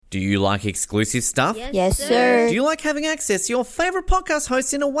Do you like exclusive stuff? Yes, sir. Do you like having access to your favourite podcast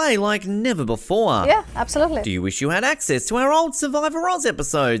hosts in a way like never before? Yeah, absolutely. Do you wish you had access to our old Survivor Oz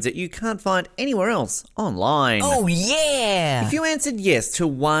episodes that you can't find anywhere else online? Oh, yeah! If you answered yes to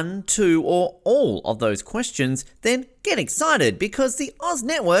one, two, or all of those questions, then get excited because the Oz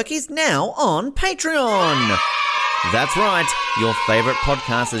Network is now on Patreon. That's right, your favourite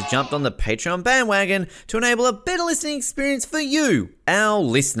podcast has jumped on the Patreon bandwagon to enable a better listening experience for you, our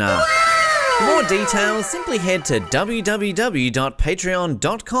listener. For more details, simply head to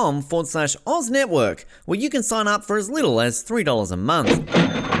www.patreon.com/Oz Network, where you can sign up for as little as $3 a month.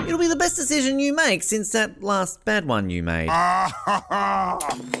 It'll be the best decision you make since that last bad one you made.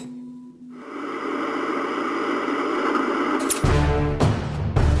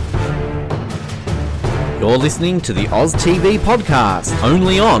 You're listening to the Oz TV podcast,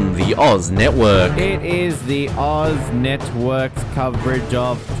 only on the Oz Network. It is the Oz Network's coverage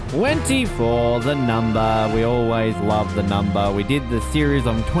of 24, the number. We always love the number. We did the series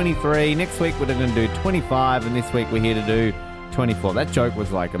on 23. Next week we're going to do 25, and this week we're here to do 24. That joke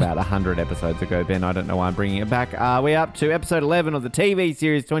was like about 100 episodes ago, Ben. I don't know why I'm bringing it back. We're up to episode 11 of the TV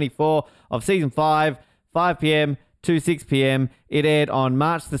series 24 of season 5, 5 p.m. to 6 p.m. It aired on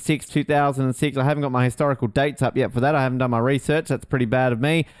March the 6th, 2006. I haven't got my historical dates up yet for that. I haven't done my research. That's pretty bad of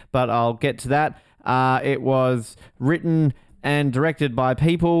me, but I'll get to that. It was written and directed by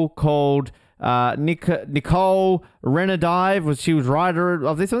people called Nicole Renadive. She was writer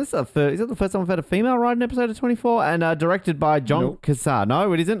of this one. Is that the first time I've had a female write an episode of 24? And directed by John Cassar.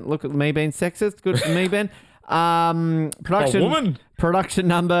 No, it isn't. Look at me being sexist. Good for me, Ben. Production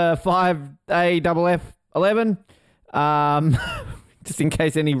number 5AFF11. Just in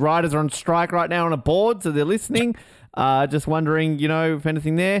case any writers are on strike right now on a board, so they're listening. Just wondering, if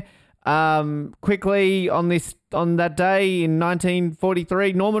anything there. Quickly on that day in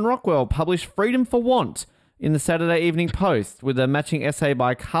 1943, Norman Rockwell published Freedom for Want in the Saturday Evening Post with a matching essay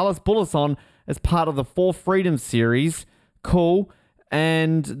by Carlos Bulasson as part of the Four Freedoms series. Cool.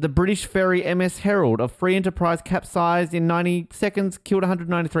 And the British ferry MS Herald of Free Enterprise capsized in 90 seconds, killed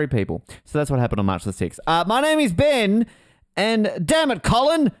 193 people. So that's what happened on March the 6th. My name is Ben, and damn it,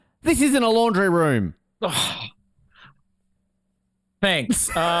 Colin, this isn't a laundry room. Thanks.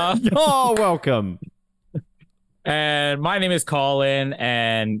 You're welcome. And my name is Colin,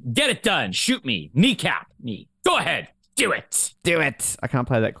 and get it done. Shoot me. Kneecap me. Go ahead. Do it. Do it. I can't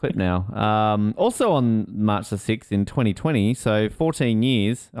play that clip now. Also on March the 6th in 2020, so 14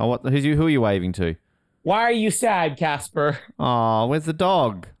 years. Oh, who are you waving to? Why are you sad, Casper? Oh, where's the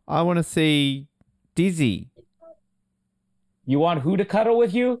dog? I want to see Dizzy. You want who to cuddle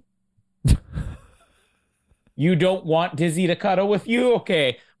with you? You don't want Dizzy to cuddle with you?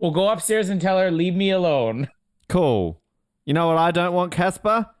 Okay, we'll go upstairs and tell her, leave me alone. Cool. You know what I don't want,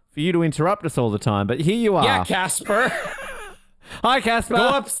 Casper? For you to interrupt us all the time, but here you are. Yeah, Casper. Hi, Casper.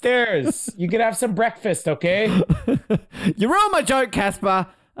 Go upstairs. You can have some breakfast, okay? You ruined my joke, Casper.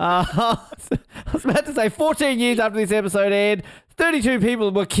 I was about to say 14 years after this episode aired, 32 people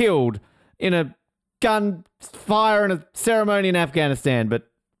were killed in a gunfire and a ceremony in Afghanistan,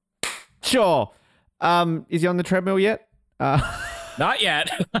 but sure. Is he on the treadmill yet? Not yet.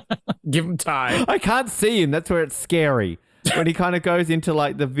 Give him time. I can't see him. That's where it's scary. When he kind of goes into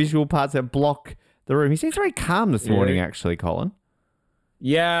like the visual parts that block the room. He seems very calm this morning, actually, Colin.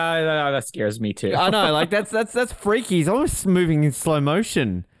 Yeah, that scares me too. I know, like that's freaky. He's almost moving in slow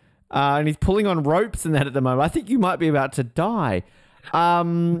motion, and he's pulling on ropes and that at the moment. I think you might be about to die.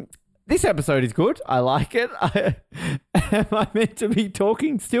 This episode is good. I like it. Am I meant to be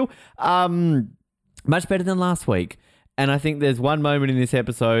talking still? Much better than last week. And I think there's one moment in this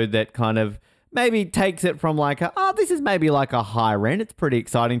episode that kind of maybe takes it from like, this is maybe like a high rent. It's pretty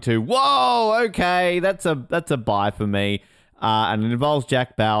exciting to, whoa, okay, that's a buy for me. And it involves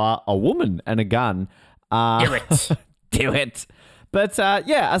Jack Bauer, a woman, and a gun. Do it. Do it. But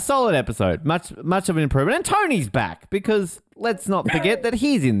a solid episode. Much of an improvement. And Tony's back because let's not forget that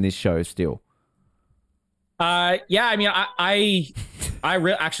he's in this show still. I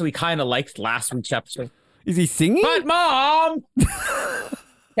actually kind of liked last week's episode. Is he singing? But Mom!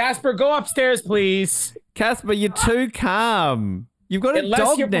 Casper, go upstairs, please. Casper, you're too calm. You've got a Unless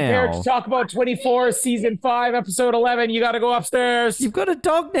dog you're prepared now. to talk about 24, season 5, episode 11, you got to go upstairs. You've got a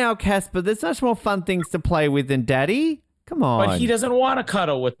dog now, Casper. There's much more fun things to play with than Daddy. Come on. But he doesn't want to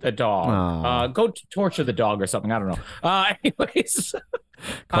cuddle with the dog. Go torture the dog or something. I don't know. Anyways.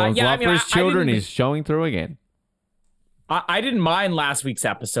 Colin's love for his children is showing through again. I didn't mind last week's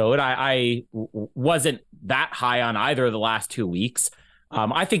episode. I wasn't that high on either of the last 2 weeks.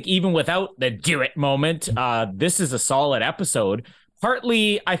 I think even without the do it moment, this is a solid episode.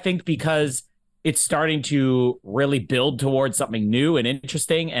 partly, I think, because it's starting to really build towards something new and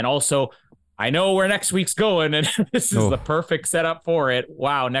interesting. And also, I know where next week's going, and this is the perfect setup for it.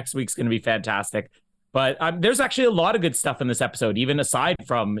 Wow, next week's going to be fantastic. But there's actually a lot of good stuff in this episode, even aside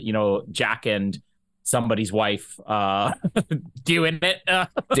from, Jack and somebody's wife doing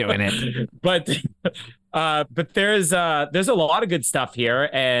it. But there's a lot of good stuff here,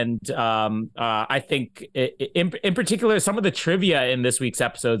 and I think in particular some of the trivia in this week's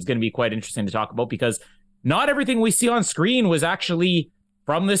episode is going to be quite interesting to talk about, because not everything we see on screen was actually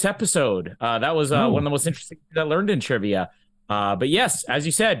from this episode. That was one of the most interesting things I learned in trivia. But yes, as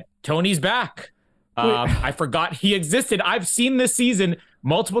you said, Tony's back. I forgot he existed. I've seen this season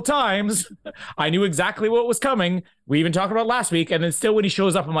multiple times. I knew exactly what was coming. We even talked about last week, and then still when he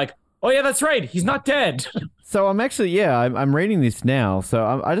shows up, I'm like, oh yeah, that's right. He's not dead. So I'm actually, I'm reading this now.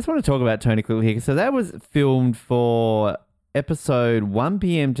 So I just want to talk about Tony quickly here. So that was filmed for episode 1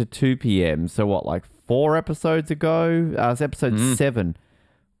 p.m. to 2 p.m. So what, like 4 episodes ago? It's episode 7,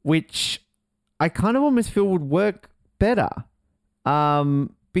 which I kind of almost feel would work better.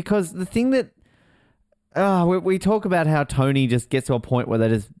 Because the thing that we talk about how Tony just gets to a point where they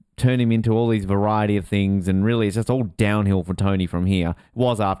just turn him into all these variety of things, and really it's just all downhill for Tony from here. It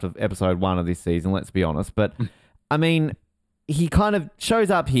was after episode 1 of this season, let's be honest. But, I mean, he kind of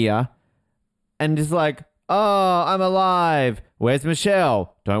shows up here and is like, oh, I'm alive. Where's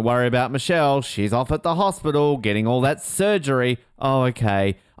Michelle? Don't worry about Michelle. She's off at the hospital getting all that surgery. Oh,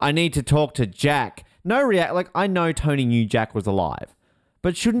 okay. I need to talk to Jack. No react. Like, I know Tony knew Jack was alive.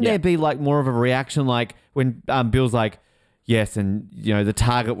 But shouldn't there be like more of a reaction, like when Bill's like, yes, and the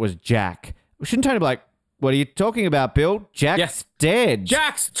target was Jack? Shouldn't Tony be like, what are you talking about, Bill? Jack's dead.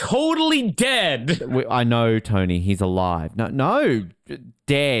 Jack's totally dead. I know, Tony, he's alive. No,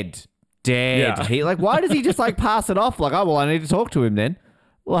 dead. Yeah. Why does he just like pass it off? Like, oh, well, I need to talk to him then.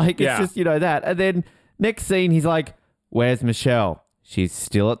 Like, it's just, that. And then next scene, he's like, where's Michelle? She's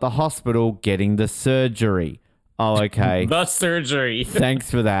still at the hospital getting the surgery. Oh, okay. The surgery. Thanks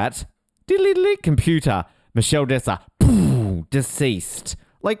for that. Diddly computer. Michelle Dessa. Boom, deceased.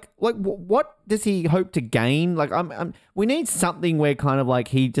 Like, what does he hope to gain? Like, we need something where kind of like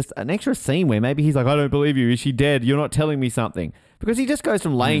he just an extra scene where maybe he's like, I don't believe you. Is she dead? You're not telling me something. Because he just goes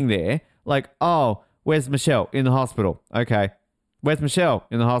from laying there like, oh, where's Michelle? In the hospital. Okay. Where's Michelle?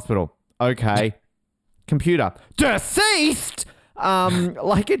 In the hospital. Okay. Computer. Deceased.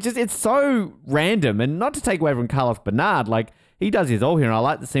 It's so random, and not to take away from Carlos Bernard, like he does his all here, and I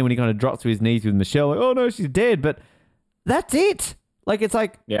like the scene when he kind of drops to his knees with Michelle, like, oh no, she's dead, but that's it. Like, it's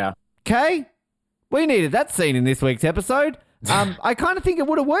like, okay, we needed that scene in this week's episode. I kind of think it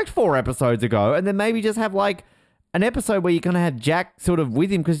would have worked 4 episodes ago, and then maybe just have like an episode where you're going to have Jack sort of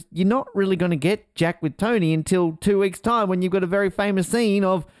with him, because you're not really going to get Jack with Tony until 2 weeks' time when you've got a very famous scene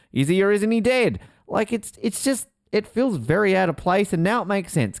of, is he or isn't he dead? Like, it's just, it feels very out of place, and now it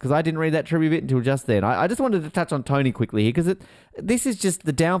makes sense because I didn't read that trivia bit until just then. I just wanted to touch on Tony quickly here because this is just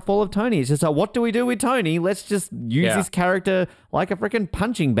the downfall of Tony. It's just, what do we do with Tony? Let's just use this character like a freaking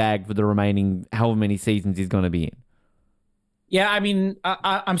punching bag for the remaining however many seasons he's going to be in. Yeah, I mean,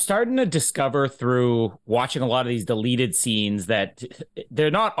 I'm starting to discover through watching a lot of these deleted scenes that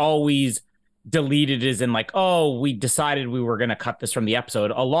they're not always deleted as in like, oh, we decided we were going to cut this from the episode.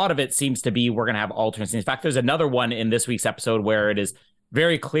 A lot of it seems to be we're going to have alternate scenes. In fact, there's another one in this week's episode where it is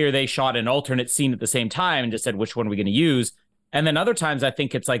very clear they shot an alternate scene at the same time and just said, which one are we going to use? And then other times I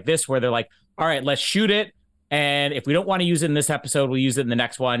think it's like this, where they're like, all right, let's shoot it. And if we don't want to use it in this episode, we'll use it in the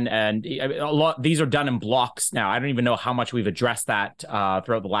next one. And these are done in blocks now. I don't even know how much we've addressed that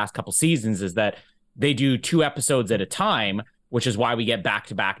throughout the last couple seasons, is that they do 2 episodes at a time, which is why we get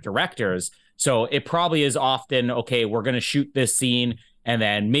back-to-back directors. So it probably is often, okay, we're going to shoot this scene and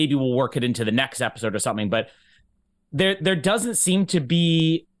then maybe we'll work it into the next episode or something. But there doesn't seem to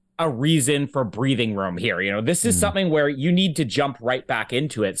be a reason for breathing room here. This is something where you need to jump right back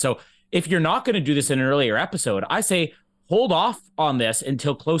into it. So if you're not going to do this in an earlier episode, I say hold off on this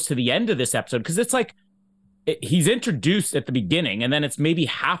until close to the end of this episode, because it's like he's introduced at the beginning and then it's maybe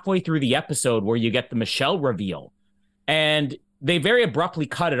halfway through the episode where you get the Michelle reveal. And they very abruptly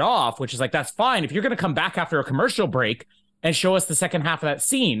cut it off, which is like, that's fine. If you're going to come back after a commercial break and show us the second half of that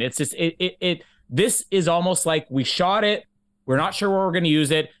scene, it's just, this is almost like we shot it. We're not sure where we're going to use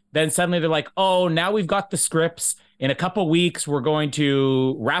it. Then suddenly they're like, oh, now we've got the scripts. In a couple weeks, we're going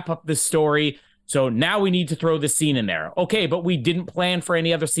to wrap up this story. So now we need to throw this scene in there. Okay, but we didn't plan for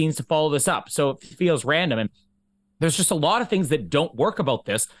any other scenes to follow this up. So it feels random. And there's just a lot of things that don't work about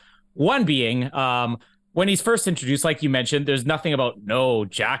this. One being, when he's first introduced, like you mentioned, there's nothing about, no,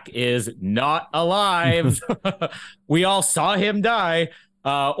 Jack is not alive. We all saw him die.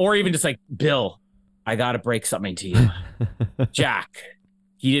 Or even just like, Bill, I got to break something to you. Jack,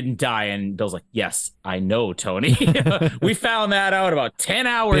 he didn't die. And Bill's like, yes, I know, Tony. We found that out about 10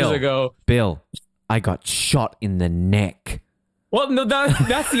 hours ago. Bill, I got shot in the neck. Well, no,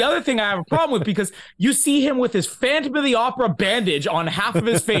 that's the other thing I have a problem with, because you see him with his Phantom of the Opera bandage on half of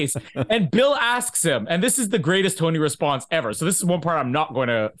his face, and Bill asks him, and this is the greatest Tony response ever. So this is one part I'm not going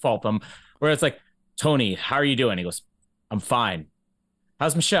to fault him, where it's like, Tony, how are you doing? He goes, I'm fine.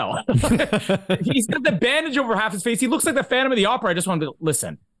 How's Michelle? He's got the bandage over half his face. He looks like the Phantom of the Opera. I just wanted to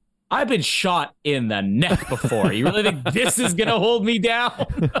listen. I've been shot in the neck before. You really think this is going to hold me down?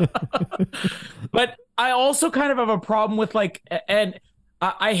 But I also kind of have a problem with and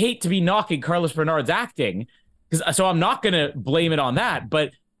I hate to be knocking Carlos Bernard's acting, so I'm not going to blame it on that.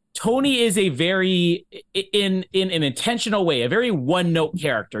 But Tony is a very, in an intentional way, a very one-note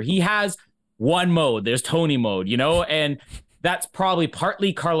character. He has one mode. There's Tony mode, and that's probably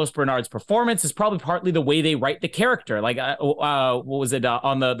partly Carlos Bernard's performance. Is probably partly the way they write the character. Like, what was it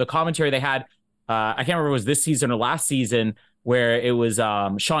on the commentary they had? I can't remember if it was this season or last season, where it was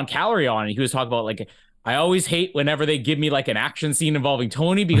Sean Callery on, and he was talking about, like, I always hate whenever they give me like an action scene involving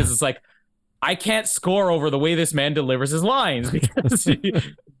Tony, because it's like, I can't score over the way this man delivers his lines, because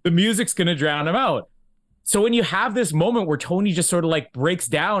the music's going to drown him out. So when you have this moment where Tony just sort of like breaks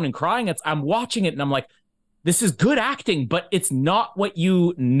down and crying, I'm watching it and I'm like, this is good acting, but it's not what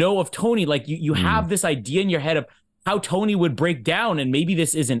you know of Tony. Like, you have this idea in your head of how Tony would break down, and maybe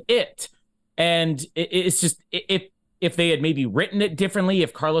this isn't it. And it's just, if they had maybe written it differently,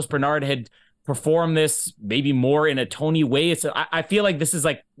 if Carlos Bernard had performed this maybe more in a Tony way, I feel like this is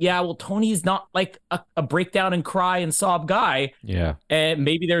like, yeah, well, Tony's not like a breakdown and cry and sob guy. Yeah. And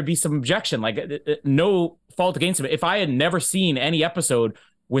maybe there would be some objection, like, no fault against him. If I had never seen any episode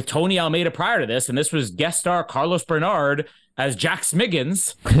with Tony Almeida prior to this, and this was guest star Carlos Bernard as Jack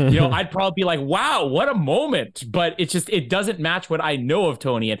Smiggins, I'd probably be like, wow, what a moment. But it doesn't match what I know of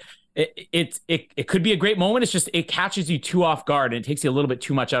Tony. And it could be a great moment. It's just, it catches you too off guard, and it takes you a little bit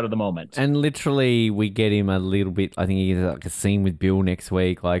too much out of the moment. And literally, we get him a little bit. I think he gets like a scene with Bill next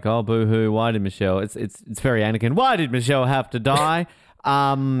week, like, oh, boo-hoo, why did Michelle? It's very Anakin. Why did Michelle have to die?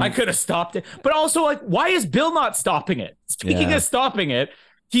 I could have stopped it, but also, like, why is Bill not stopping it? Speaking of stopping it,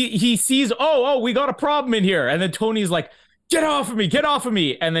 he sees, oh, we got a problem in here, and then Tony's like, get off of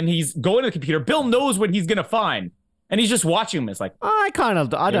me, and then he's going to the computer. Bill knows what he's gonna find. And he's just watching him. It's like, I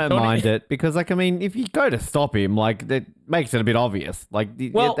don't mind it, because, like, I mean, if you go to stop him, like, that makes it a bit obvious. Like,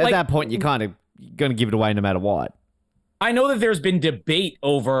 at that point, you're kind of going to give it away no matter what. I know that there's been debate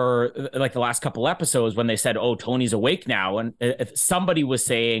over, like, the last couple episodes when they said, oh, Tony's awake now. And if somebody was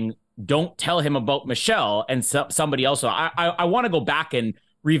saying, don't tell him about Michelle. And somebody else, I want to go back and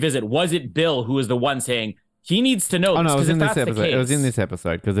revisit. Was it Bill who was the one saying, he needs to know? Oh, no, it was in this episode. It was in this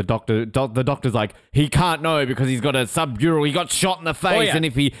episode, because the doctor's like, he can't know because he's got a subdural. He got shot in the face, and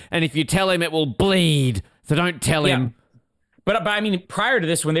if you tell him, it will bleed. So don't tell him. But I mean, prior to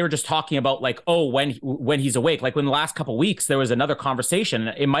this, when they were just talking about, like, oh, when he's awake, like, when the last couple of weeks there was another conversation.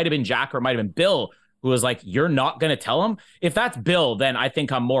 It might have been Jack or it might have been Bill who was like, you're not going to tell him? If that's Bill, then I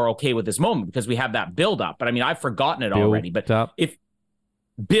think I'm more okay with this moment, because we have that build up. But I mean, I've forgotten it already. But if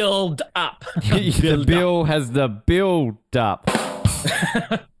build up. The bill has the build up.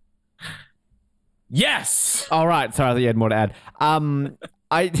 Yes. All right. Sorry, I thought you had more to add.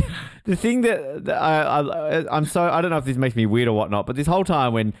 The thing that I'm so, I don't know if this makes me weird or whatnot, but this whole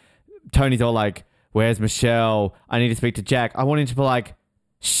time when Tony's all like, where's Michelle? I need to speak to Jack. I want him to be like,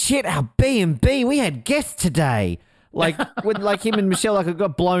 shit, our B&B, we had guests today. Like, when, like, him and Michelle, like,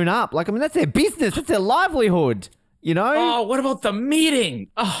 got blown up. Like, I mean, that's their business. That's their livelihood. You know? Oh, what about the meeting?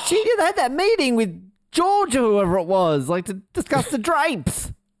 Oh. They had that meeting with George or whoever it was, like, to discuss the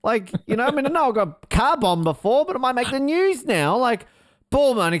drapes. Like, I mean, I know I got a car bomb before, but it might make the news now. Like,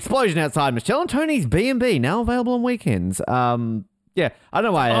 boom, an explosion outside Michelle and Tony's B&B, now available on weekends. Yeah, I don't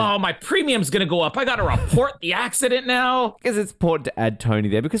know why. Oh, my premium's going to go up. I got to report the accident now. Because it's important to add Tony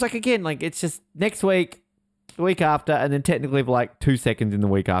there. Because, like, again, like, it's just next week, the week after, and then technically for like 2 seconds in the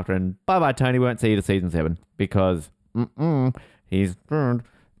week after. And bye-bye, Tony. We won't see you to season 7 because he's burned.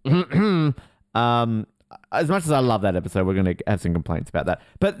 As much as I love that episode, we're going to have some complaints about that.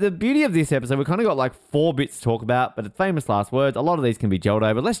 But the beauty of this episode, we kind of got like 4 bits to talk about, but it's famous last words. A lot of these can be gelled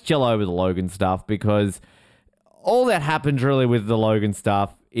over. Let's gel over the Logan stuff, because all that happens really with the Logan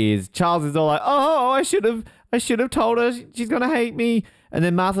stuff is Charles is all like, oh, I should have told her she's going to hate me. And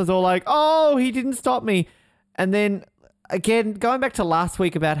then Martha's all like, oh, he didn't stop me. And then again, going back to last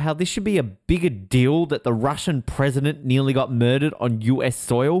week about how this should be a bigger deal that the Russian president nearly got murdered on US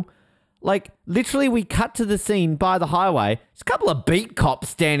soil. Like, literally, we cut to the scene by the highway. There's a couple of beat cops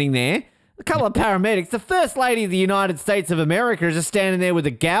standing there, a couple of paramedics. The First Lady of the United States of America is just standing there with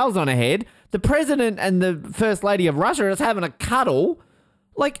the gauze on her head. The president and the First Lady of Russia are just having a cuddle.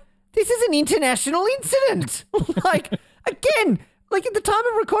 Like, this is an international incident. Like, again, like at the time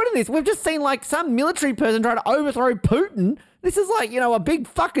of recording this, we've just seen like some military person try to overthrow Putin. This is like, a big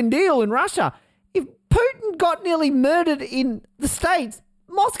fucking deal in Russia. If Putin got nearly murdered in the States,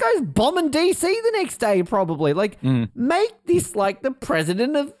 Moscow's bombing DC the next day, probably. Like, make this like the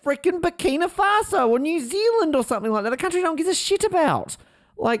president of freaking Burkina Faso or New Zealand or something like that. A country no one gives a shit about.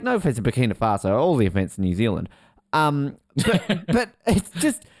 Like, no offense to Burkina Faso, all the offense to New Zealand. But it's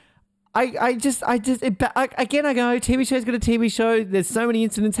just, again, I go, TV show's got a TV show. There's so many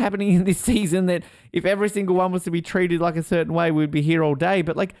incidents happening in this season that if every single one was to be treated like a certain way, we'd be here all day.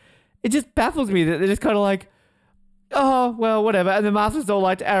 But like, it just baffles me that they're just kind of like, oh, well, whatever. And the Master's all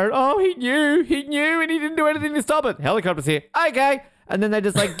like to Aaron, oh, he knew, and he didn't do anything to stop it. Helicopter's here. Okay. And then they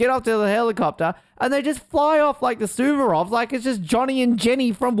just like get off to the helicopter and they just fly off like the Suvorovs, like it's just Johnny and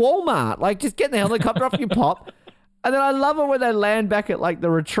Jenny from Walmart. Like, just get in the helicopter off your pop. And then I love it when they land back at like the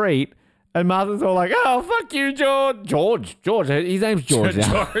retreat and Martha's all like, oh, fuck you, George. His name's George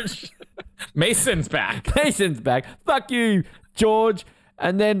now. George. Mason's back. Fuck you, George.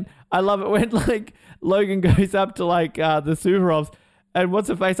 And then I love it when like Logan goes up to like the Suvorovs and what's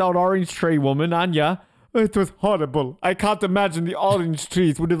her face, old orange tree woman, Anya. It was horrible. I can't imagine the orange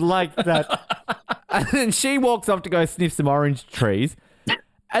trees would have liked that. And then she walks off to go sniff some orange trees.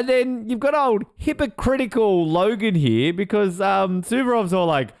 And then you've got old hypocritical Logan here because Suvorov's all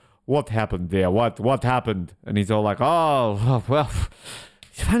like, what happened there? What happened? And he's all like, oh, well,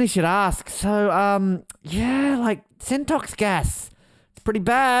 it's funny you should ask. So, yeah, like Centox gas. It's pretty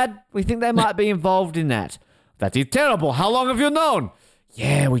bad. We think they might be involved in that. That is terrible. How long have you known?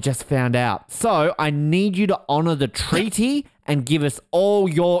 Yeah, we just found out. So I need you to honor the treaty and give us all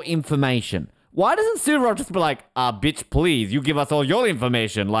your information. Why doesn't Suvorov just be like, bitch, please, you give us all your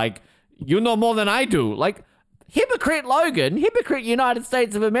information. Like, you know more than I do. Like, hypocrite Logan, hypocrite United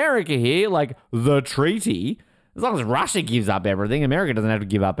States of America here, like, the treaty. As long as Russia gives up everything, America doesn't have to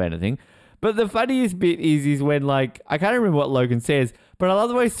give up anything. But the funniest bit is when, like, I can't remember what Logan says, but I love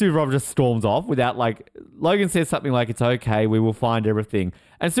the way Suvorov just storms off without, like, Logan says something like, it's okay, we will find everything.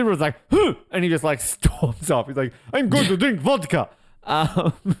 And Suvorov's like, huh! And he just, like, storms off. He's like, I'm going to drink vodka.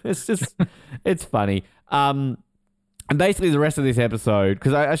 It's just, it's funny. And basically the rest of this episode,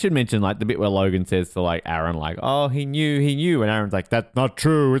 because I should mention, like, the bit where Logan says to, like, Aaron, like, oh, he knew. And Aaron's like, that's not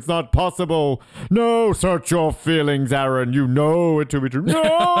true. It's not possible. No, search your feelings, Aaron. You know it to be true.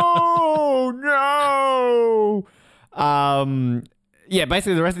 No. Yeah,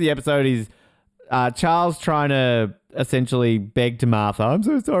 basically the rest of the episode is Charles trying to essentially beg to Martha, I'm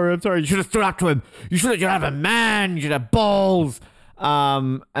so sorry. You should have stood up to him. You should have a man. You should have balls.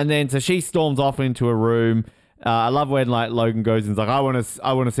 And then so she storms off into a room. I love when like Logan goes and is like, I want to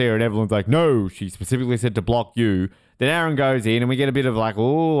see her, and everyone's like, no, she specifically said to block you. Then Aaron goes in and we get a bit of like,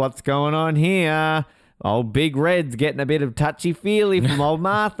 oh, what's going on here? Old Big Red's getting a bit of touchy-feely from old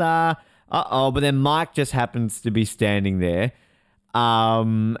Martha. But then Mike just happens to be standing there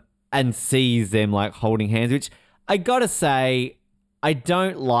and sees them like holding hands, which I gotta say, I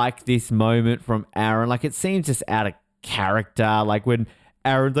don't like this moment from Aaron. Like, it seems just out of character. Like when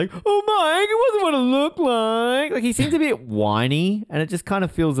Aaron's like, oh, Mike, it wasn't what it looked like. Like, he seems a bit whiny, and it just kind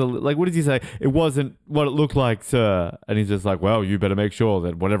of feels like, what does he say? It wasn't what it looked like, sir. And he's just like, well, you better make sure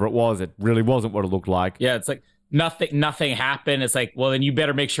that whatever it was, it really wasn't what it looked like. Yeah, it's like nothing happened. It's like, well, then you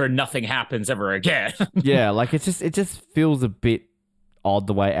better make sure nothing happens ever again. Yeah, like it just feels a bit odd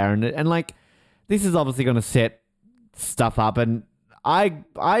the way Aaron, and like this is obviously going to set stuff up, and I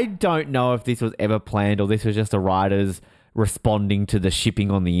don't know if this was ever planned or this was just the writers responding to the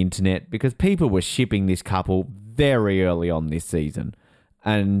shipping on the internet, because people were shipping this couple very early on this season.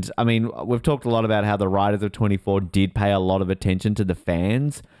 And I mean, we've talked a lot about how the writers of 24 did pay a lot of attention to the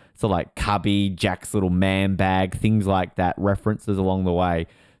fans. So like Cubby, Jack's little man bag, things like that, references along the way.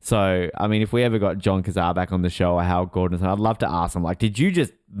 So, I mean, if we ever got John Kazar back on the show or Howard Gordon, I'd love to ask him, like, did you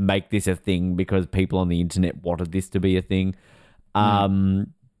just make this a thing because people on the internet wanted this to be a thing?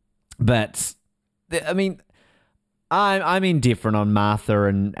 But, I mean, I'm indifferent on Martha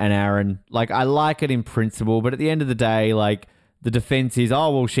and Aaron. Like, I like it in principle, but at the end of the day, like, the defense is, oh,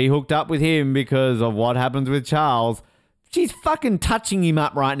 well, she hooked up with him because of what happens with Charles. She's fucking touching him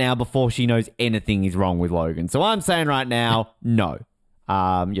up right now before she knows anything is wrong with Logan. So I'm saying right now, no.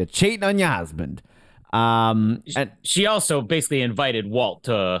 You're cheating on your husband. And She also basically invited Walt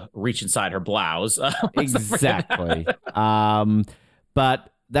to reach inside her blouse. exactly.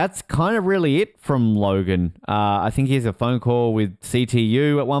 But that's kind of really it from Logan. I think he has a phone call with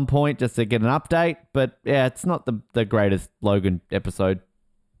CTU at one point just to get an update. But yeah, it's not the greatest Logan episode.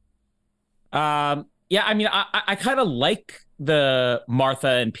 Yeah, I mean, I kind of like the Martha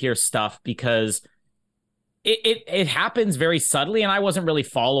and Pierce stuff because it happens very subtly, and I wasn't really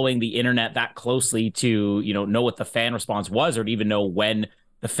following the internet that closely to, know what the fan response was or to even know when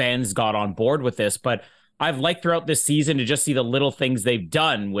the fans got on board with this. But I've liked throughout this season to just see the little things they've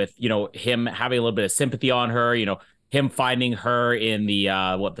done with, him having a little bit of sympathy on her, him finding her in the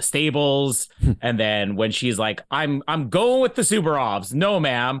the stables. And then when she's like, I'm going with the Subarovs. No,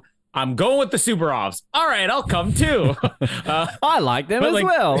 ma'am. I'm going with the Subarovs. All right, I'll come too. I like them as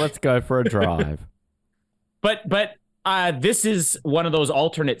well. Let's go for a drive. But this is one of those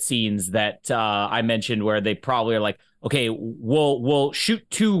alternate scenes that I mentioned where they probably are like, okay, we'll shoot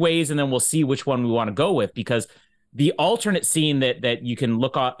two ways and then we'll see which one we want to go with, because the alternate scene that you can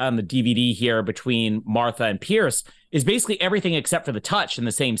look on the DVD here between Martha and Pierce is basically everything except for the touch in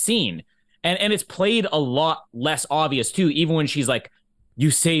the same scene. And it's played a lot less obvious too, even when she's like, you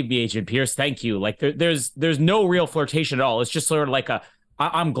saved me, Agent Pierce. Thank you. Like there's no real flirtation at all. It's just sort of like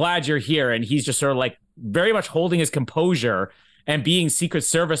I'm glad you're here. And he's just sort of like very much holding his composure and being Secret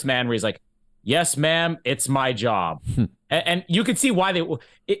Service man, where he's like, yes, ma'am, it's my job. And you could see why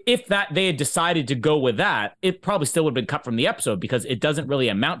if they had decided to go with that, it probably still would have been cut from the episode because it doesn't really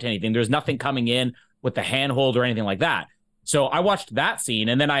amount to anything. There's nothing coming in with the handhold or anything like that. So I watched that scene,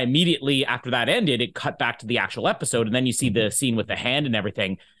 and then I immediately, after that ended, it cut back to the actual episode, and then you see the scene with the hand and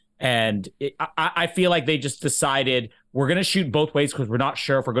everything. And I feel like they just decided we're going to shoot both ways because we're not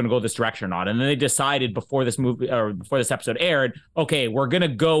sure if we're going to go this direction or not. And then they decided before this episode aired, okay, we're going to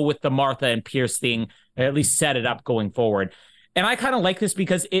go with the Martha and Pierce thing, and at least set it up going forward. And I kind of like this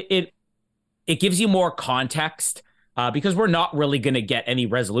because it gives you more context because we're not really going to get any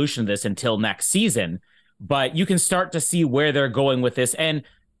resolution of this until next season. But you can start to see where they're going with this. And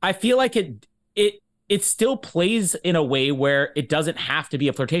I feel like it still plays in a way where it doesn't have to be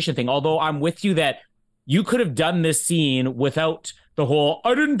a flirtation thing. Although I'm with you that you could have done this scene without the whole,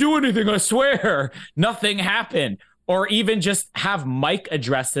 I didn't do anything, I swear, nothing happened. Or even just have Mike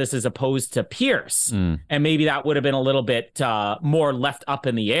address this as opposed to Pierce. And maybe that would have been a little bit more left up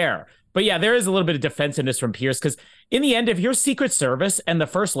in the air. But yeah, there is a little bit of defensiveness from Pierce because in the end, if you're Secret Service and the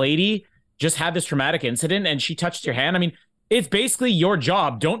First Lady just had this traumatic incident and she touched your hand, I mean, it's basically your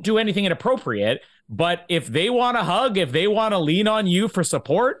job. Don't do anything inappropriate. But if they want to hug, if they want to lean on you for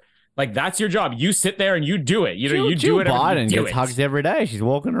support, like that's your job. You sit there and you do it. You do it. Biden gets hugs every day. She's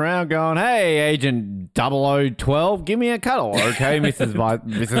walking around going, "Hey, Agent 0012, give me a cuddle." Okay,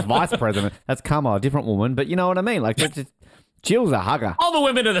 Mrs. Vice President. That's Kamala, a different woman, but you know what I mean. Like, just Jill's a hugger. All the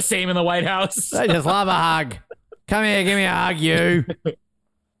women are the same in the White House. They just love a hug. Come here, give me a hug, you.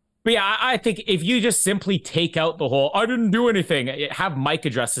 But yeah, I think if you just simply take out the whole, I didn't do anything, have Mike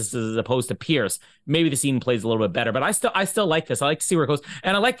address this as opposed to Pierce, maybe the scene plays a little bit better. But I still like this. I like to see where it goes.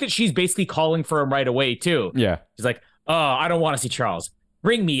 And I like that she's basically calling for him right away, too. Yeah. She's like, oh, I don't want to see Charles.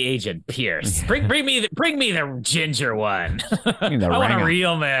 Bring me Agent Pierce. Bring me the ginger one. I want a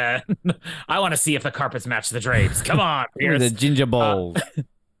real man. I want to see if the carpets match the drapes. Come on, Pierce. The ginger balls.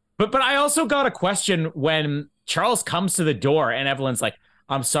 But I also got a question when Charles comes to the door and Evelyn's like,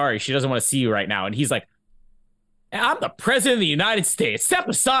 I'm sorry, she doesn't want to see you right now. And he's like, I'm the president of the United States. Step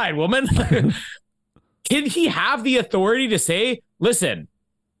aside, woman. Can he have the authority to say, listen,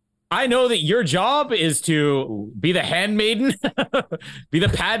 I know that your job is to be the handmaiden, be the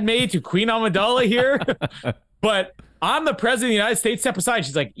Padme to Queen Amidala here, but I'm the president of the United States. Step aside.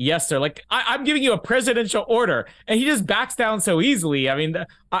 She's like, yes, sir. Like, I'm giving you a presidential order. And he just backs down so easily. I mean,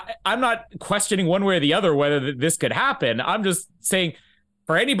 I'm not questioning one way or the other whether this could happen. I'm just saying,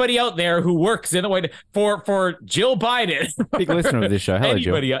 for anybody out there who works in the White House, for Jill Biden, big listener of this show, hello,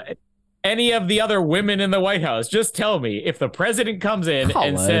 Jill. Any of the other women in the White House, just tell me if the president comes in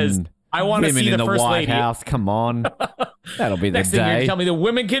and says, "I want to see the First White Lady." House, come on, that'll be the Next day. thing you're gonna tell me the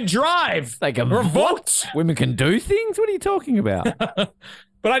women can drive, they can vote. Women can do things. What are you talking about?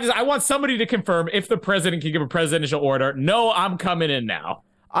 But I want somebody to confirm if the president can give a presidential order. No, I'm coming in now.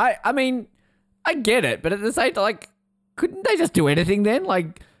 I mean, I get it, but at the same time, like, couldn't they just do anything then?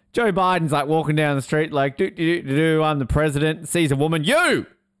 Like, Joe Biden's like walking down the street, like, I'm the president, sees a woman,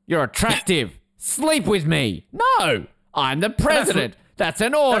 you're attractive, sleep with me. No, I'm the president. That's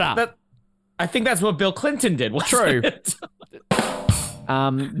an order. I think that's what Bill Clinton did. True.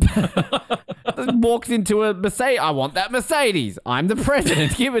 Walks into a Mercedes. I want that Mercedes. I'm the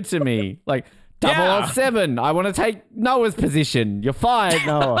president. Give it to me. Like, 007. I want to take Noah's position. You're fired,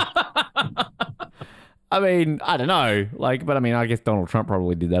 Noah. I mean, I don't know. But I mean, I guess Donald Trump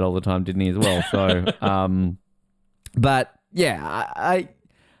probably did that all the time, didn't he, as well? So, but yeah,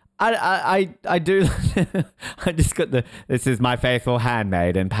 I do. I just got this is my faithful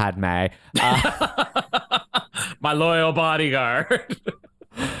handmaid and Padme. My loyal bodyguard.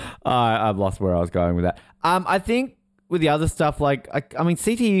 I've lost where I was going with that. I think with the other stuff, I mean,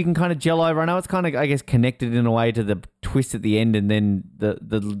 CTU you can kind of gel over. I know it's kind of, I guess, connected in a way to the twist at the end and then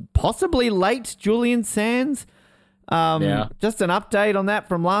the possibly late Julian Sands. Just an update on that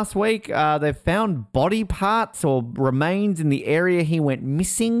from last week. They've found body parts or remains in the area he went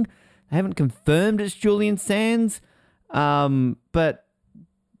missing. They haven't confirmed it's Julian Sands, but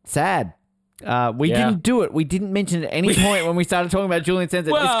sad. We didn't do it. We didn't mention at any point when we started talking about Julian Sands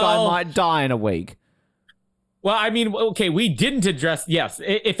that this guy might die in a week. Well, I mean, okay, we didn't address. Yes,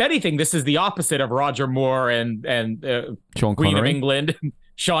 if anything, this is the opposite of Roger Moore and Sean Queen Connery. of England,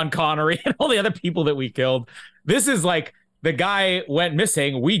 Sean Connery, and all the other people that we killed. This is like the guy went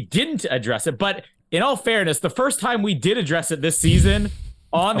missing. We didn't address it, but in all fairness, the first time we did address it this season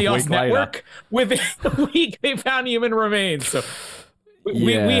on the Oz Network, within a week they found human remains. So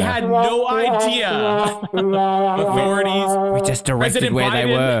we had no idea. Authorities. We just directed where they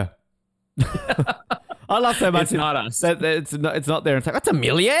were. I love so much. It's not us. That it's not there. It's like, that's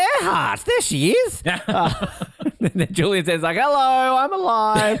Amelia Earhart. There she is. And then Julian says, hello, I'm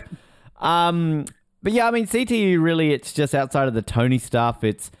alive. But yeah, I mean, CTU really, it's just outside of the Tony stuff.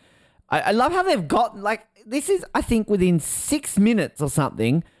 I love how they've got, this is, I think, within 6 minutes or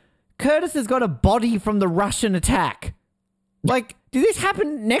something, Curtis has got a body from the Russian attack. Did this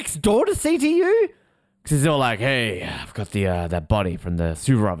happen next door to CTU? Because it's all like, hey, I've got that body from the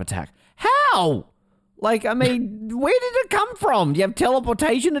Suvorov attack. How? I mean, where did it come from? Do you have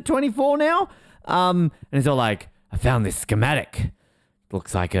teleportation at 24 now? And it's all like, I found this schematic.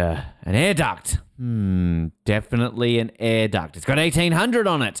 Looks like an air duct. Definitely an air duct. It's got 1800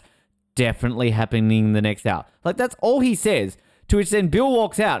 on it. Definitely happening the next hour. That's all he says. To which then Bill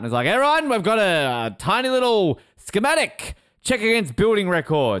walks out and is like, everyone, we've got a tiny little schematic. Check against building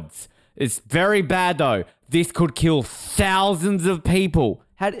records. It's very bad, though. This could kill thousands of people.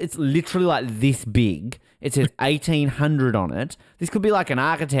 It's literally this big. It says 1800 on it. This could be like an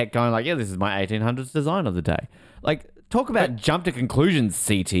architect going yeah, this is my 1800s design of the day. Talk about jump to conclusions,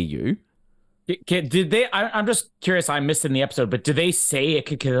 CTU. Did they? I'm just curious. I missed in the episode, but do they say it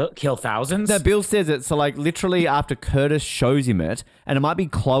could kill thousands? No, Bill says it. So literally after Curtis shows him it, and it might be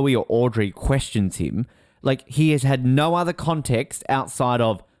Chloe or Audrey questions him, he has had no other context outside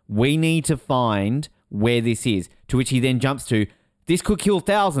of we need to find where this is. To which he then jumps to, this could kill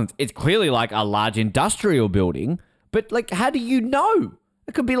thousands. It's clearly a large industrial building, but how do you know?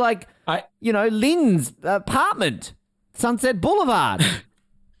 It could be Lynn's apartment, Sunset Boulevard.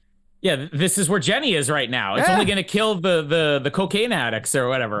 Yeah, this is where Jenny is right now. It's only going to kill the cocaine addicts or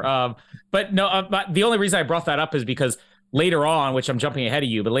whatever. But no, the only reason I brought that up is because later on, which I'm jumping ahead of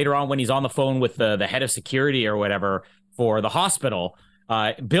you, but later on when he's on the phone with the head of security or whatever for the hospital,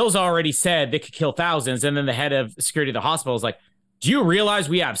 Bill's already said they could kill thousands. And then the head of security of the hospital is like, do you realize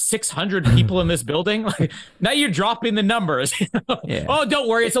we have 600 people in this building? Now you're dropping the numbers. Yeah. Oh, don't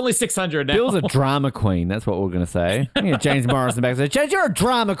worry. It's only 600 now. Bill's a drama queen. That's what we're going to say. James Morrison back says, James, you're a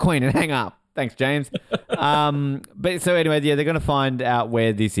drama queen, and hang up. Thanks, James. But so anyway, yeah, they're going to find out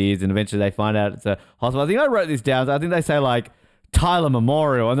where this is, and eventually they find out it's a hospital. I think I wrote this down. I think they say Tyler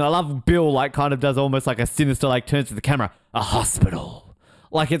Memorial, and I love Bill kind of does almost a sinister turns to the camera, a hospital.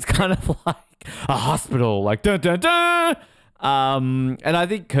 It's kind of a hospital, dun dun dun. And I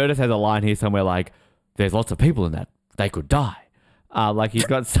think Curtis has a line here somewhere there's lots of people in that. They could die. He's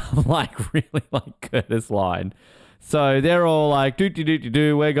got some really Curtis line. So they're all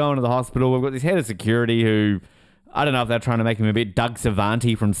do. We're going to the hospital. We've got this head of security who, I don't know if they're trying to make him a bit Doug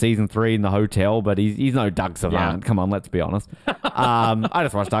Savanti from season 3 in the hotel, but he's no Doug Savant. Yeah. Come on, let's be honest. I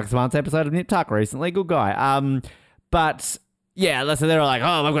just watched Doug Savant's episode of Nip Tuck recently. Good guy. But yeah, so they're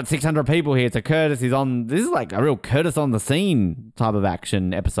I've got 600 people here. So Curtis is on. This is a real Curtis on the scene type of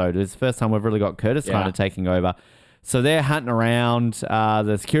action episode. It's the first time we've really got Curtis kind of taking over. So they're hunting around.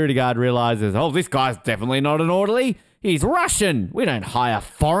 The security guard realizes, this guy's definitely not an orderly. He's Russian. We don't hire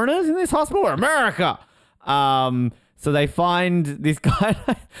foreigners in this hospital. We're America. So they find this guy.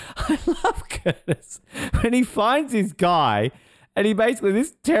 I love Curtis. When he finds this guy, and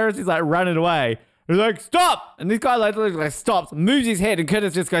this terrorist is running away. He's stop! And this guy literally stops, moves his head, and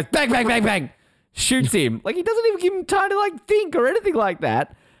Curtis just goes bang, bang, bang, bang, shoots him. He doesn't even give him time to think or anything like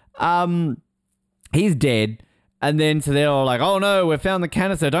that. He's dead. And then so they're all like, oh no, we found the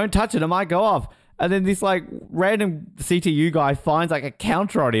canister. Don't touch it. It might go off. And then this like random CTU guy finds like a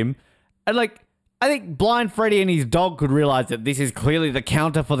counter on him. And like, I think Blind Freddy and his dog could realize that this is clearly the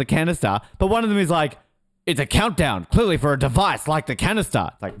counter for the canister. But one of them is like, it's a countdown, clearly for a device like the canister.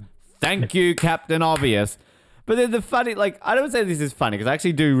 It's like, thank you, Captain Obvious. But then the funny, like, I don't say this is funny because I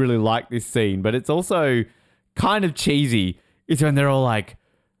actually do really like this scene, but it's also kind of cheesy. It's when they're all like,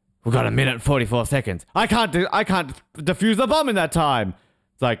 we've got 1 minute and 44 seconds. I can't defuse the bomb in that time.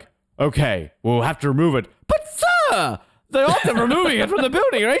 It's like, okay, we'll have to remove it. But sir, the odds of removing it from the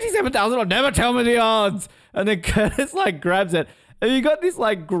building are 87,000. Or never tell me the odds. And then Curtis like grabs it. And you got this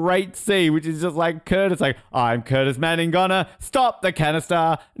like great scene, which is just like Curtis like, I'm Curtis Manning, gonna stop the canister.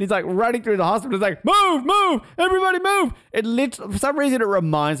 And he's like running through the hospital. He's like, move, everybody move. It literally, for some reason, it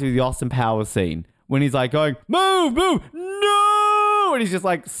reminds me of the Austin Powers scene when he's like going, move, no. And he's just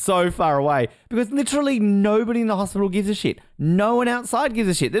like so far away because literally nobody in the hospital gives a shit. No one outside gives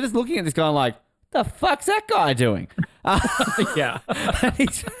a shit. They're just looking at this guy like, the fuck's that guy doing? Yeah. And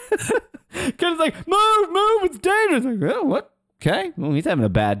he's Curtis like, move, it's dangerous. Like, oh, what? Okay, well, he's having a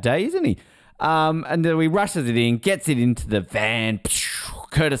bad day, isn't he? And then he rushes it in, gets it into the van.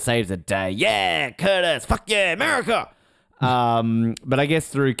 Curtis saves the day. Yeah, Curtis. Fuck yeah, America. But I guess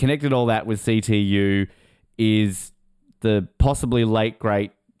through connected all that with CTU is the possibly late,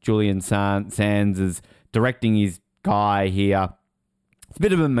 great Julian Sands is directing his guy here. It's a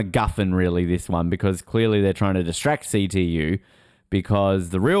bit of a MacGuffin, really, this one, because clearly they're trying to distract CTU because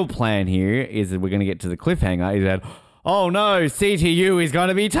the real plan here is that we're going to get to the cliffhanger is that, oh no, CTU is going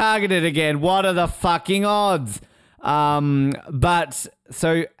to be targeted again. What are the fucking odds? But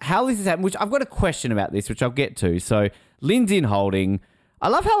so how this is happening, which I've got a question about this, which I'll get to. So Lynn's in holding. I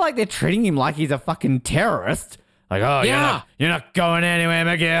love how like they're treating him like he's a fucking terrorist. Like, oh, yeah, you're not going anywhere,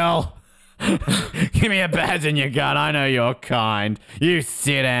 Miguel. Give me a badge and your gun. I know you're kind. You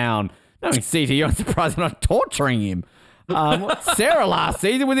sit down. No, CTU, I'm surprised they're not torturing him. Sarah last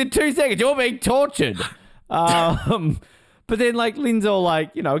season, within 2 seconds, you're being tortured. But then, like, Lynn's all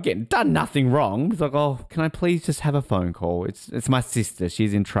like, you know, again, done nothing wrong. It's like, oh, can I please just have a phone call? It's my sister.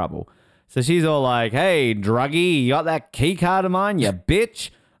 She's in trouble. So she's all like, hey, druggie, you got that key card of mine, you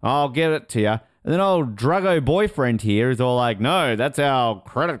bitch? I'll give it to you. And then old druggo boyfriend here is all like, no, that's our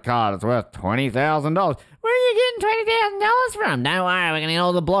credit card. It's worth $20,000. Where are you getting $20,000 from? Don't worry, we're going to get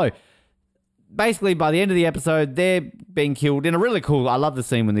all the blow. Basically, by the end of the episode, they're being killed in a really cool... I love the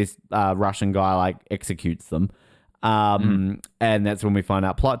scene when this Russian guy, like, executes them. And that's when we find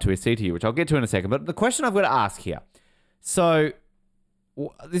out plot twist CTU, which I'll get to in a second. But the question I've got to ask here. So,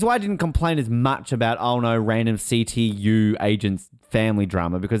 this is why I didn't complain as much about, oh no, random CTU agents family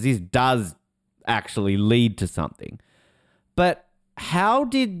drama, because this does actually lead to something. But how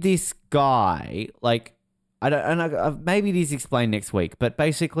did this guy, like, maybe this explained next week, but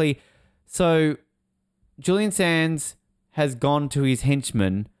basically... So, Julian Sands has gone to his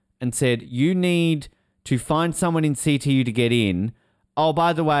henchman and said, you need to find someone in CTU to get in. Oh,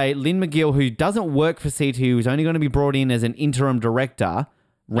 by the way, Lynn McGill, who doesn't work for CTU, is only going to be brought in as an interim director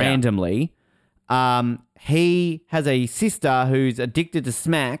randomly. Yeah. He has a sister who's addicted to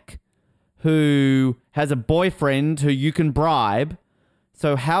smack, who has a boyfriend who you can bribe.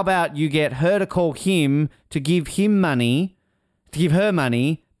 So how about you get her to call him to give him money, to give her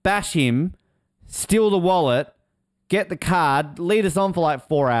money, bash him, steal the wallet, get the card, lead us on for like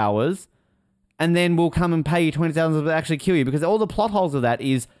 4 hours, and then we'll come and pay you $20,000 to actually kill you. Because all the plot holes of that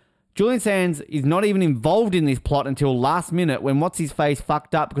is Julian Sands is not even involved in this plot until last minute when What's-His-Face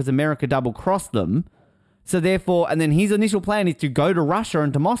fucked up because America double-crossed them. So therefore, and then his initial plan is to go to Russia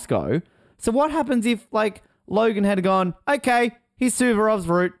and to Moscow. So what happens if, like, Logan had gone, okay, here's Suvorov's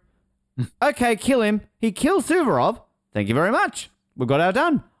route. Okay, kill him. He kills Suvorov. Thank you very much. We got our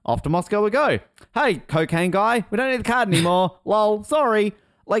done. Off to Moscow we go. Hey, cocaine guy, we don't need the card anymore. Lol, sorry.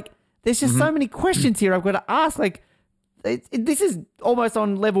 Like, there's just so many questions here I've got to ask. Like, this is almost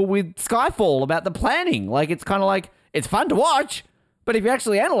on level with Skyfall about the planning. Like, it's kind of like, it's fun to watch, but if you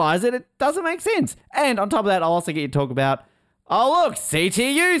actually analyze it, it doesn't make sense. And on top of that, I'll also get you to talk about, oh, look,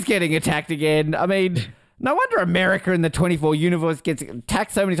 CTU's getting attacked again. I mean, no wonder America in the 24 universe gets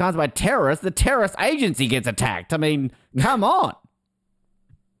attacked so many times by terrorists. The terrorist agency gets attacked. I mean, come on.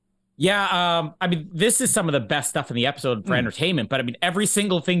 Yeah, I mean, this is some of the best stuff in the episode for entertainment, but I mean, every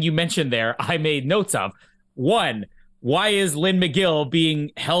single thing you mentioned there, I made notes of. One, why is Lynn McGill being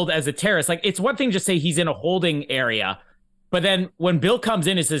held as a terrorist? Like, it's one thing to say he's in a holding area, but then when Bill comes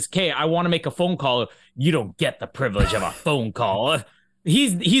in and says, okay, I want to make a phone call, you don't get the privilege of a phone call.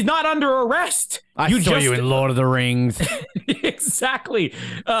 he's not under arrest. I saw you in Lord of the Rings. Exactly.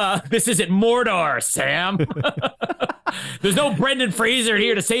 This isn't Mordor, Sam. There's no Brendan Fraser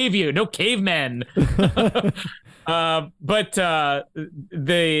here to save you. No cavemen. But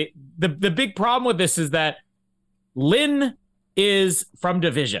the big problem with this is that Lynn is from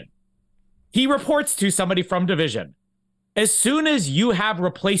Division. He reports to somebody from Division. As soon as you have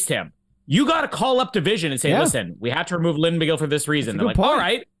replaced him, you got to call up Division and say, listen, we had to remove Lynn McGill for this reason. They're like, all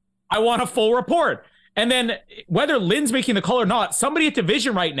right, I want a full report. And then whether Lynn's making the call or not, somebody at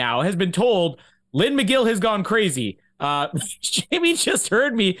Division right now has been told Lynn McGill has gone crazy. Jamie just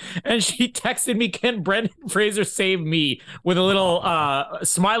heard me and she texted me, can Brendan Fraser save me, with a little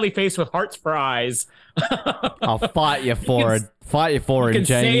smiley face with hearts for eyes. I'll fight you for it. Fight you for it,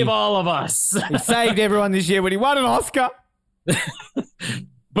 Jamie. Save all of us. He saved everyone this year when he won an Oscar.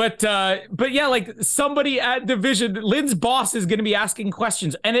 But yeah, like somebody at Division, Lynn's boss is going to be asking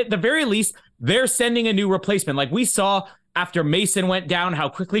questions. And at the very least, they're sending a new replacement. Like we saw after Mason went down, how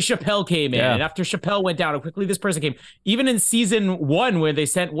quickly Chappelle came in. Yeah. And after Chappelle went down, how quickly this person came. Even in season 1, where they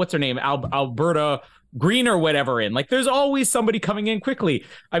sent, what's her name? Alberta Green or whatever in. Like there's always somebody coming in quickly.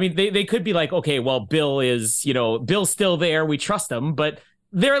 I mean, they could be like, okay, well, Bill's still there. We trust him. But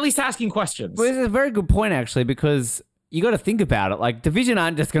they're at least asking questions. Well, it's a very good point, actually, because you got to think about it. Like, Division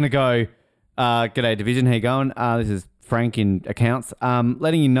aren't just going to go, g'day, Division, how you going? This is Frank in accounts.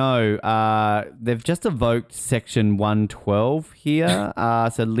 Letting you know, they've just evoked Section 112 here.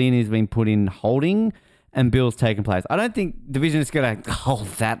 So Lynn has been put in holding and Bill's taken place. I don't think Division is going to hold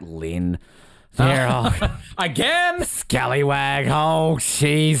that Lynn. There, again? Scallywag. Oh,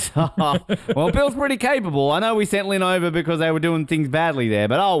 jeez. Well, Bill's pretty capable. I know we sent Lynn over because they were doing things badly there,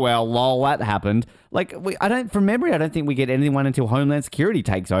 but oh well, lol, that happened. Like, from memory, I don't think we get anyone until Homeland Security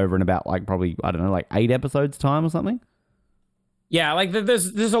takes over in about, like, probably, I don't know, like 8 episodes time or something. Yeah, like there's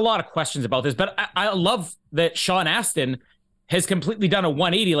a lot of questions about this, but I love that Sean Astin has completely done a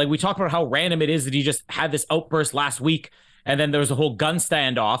 180. Like, we talked about how random it is that he just had this outburst last week, and then there was a whole gun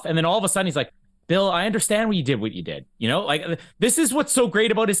standoff, and then all of a sudden he's like, Bill, I understand what you did. You know, like, this is what's so great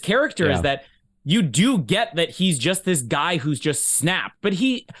about his character is that you do get that he's just this guy who's just snapped, but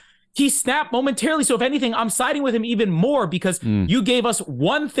he snapped momentarily. So if anything, I'm siding with him even more because you gave us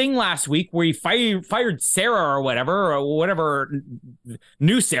one thing last week where he fired Sarah or whatever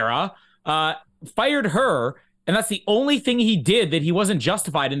new Sarah, fired her. And that's the only thing he did that he wasn't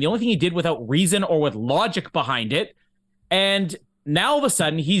justified. And the only thing he did without reason or with logic behind it. And now all of a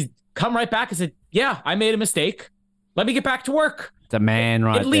sudden he's come right back and said, yeah, I made a mistake. Let me get back to work. It's a man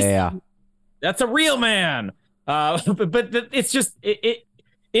right there. That's a real man. But it's just,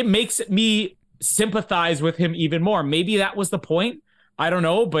 it makes me sympathize with him even more. Maybe that was the point. I don't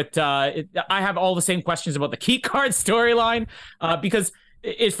know. But I have all the same questions about the key card storyline because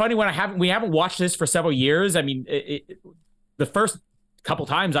it's funny when we haven't watched this for several years. I mean, the first couple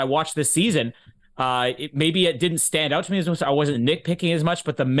times I watched this season, maybe it didn't stand out to me as much. I wasn't nitpicking as much,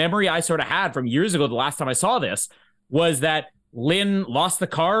 but the memory I sort of had from years ago, the last time I saw this, was that Lynn lost the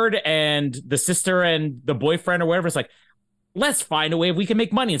card and the sister and the boyfriend or whatever is like, let's find a way if we can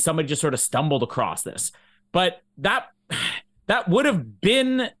make money. And somebody just sort of stumbled across this. But that would have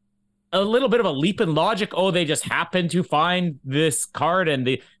been a little bit of a leap in logic. Oh, they just happened to find this card and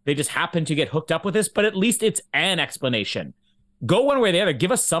they just happened to get hooked up with this. But at least it's an explanation. Go one way or the other.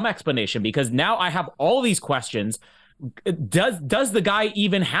 Give us some explanation, because now I have all these questions. Does the guy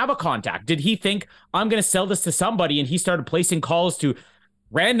even have a contact? Did he think, I'm going to sell this to somebody, and he started placing calls to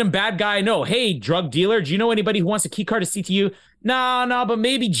random bad guy? No, hey, drug dealer, do you know anybody who wants a key card to CTU? No, but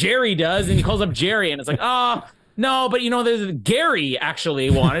maybe Jerry does. And he calls up Jerry, and it's like, no, but there's Gary actually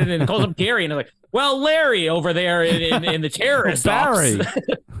wanted, and he calls up Gary, and it's like, well, Larry over there in the terrorist Barry.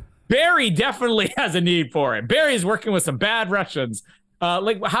 Barry definitely has a need for it. Barry's working with some bad Russians.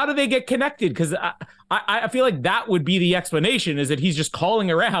 Like, how do they get connected? Because I feel like that would be the explanation, is that he's just calling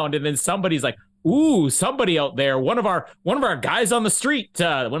around, and then somebody's like, ooh, somebody out there, one of our guys on the street,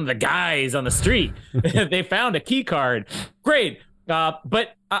 they found a key card. Great.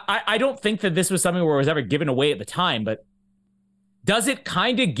 But I don't think that this was something where it was ever given away at the time. But does it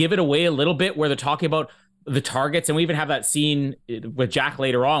kind of give it away a little bit where they're talking about the targets? And we even have that scene with Jack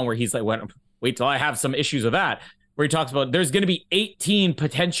later on where he's like, wait till I have some issues with that, where he talks about there's going to be 18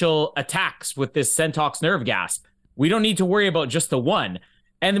 potential attacks with this Sentox nerve gas. We don't need to worry about just the one.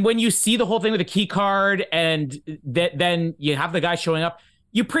 And when you see the whole thing with the key card and then you have the guy showing up,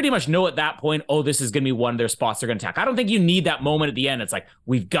 you pretty much know at that point, oh, this is going to be one of their spots they're going to attack. I don't think you need that moment at the end. It's like,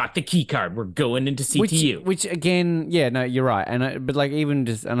 we've got the key card. We're going into CTU. Which again, yeah, no, you're right. And but like even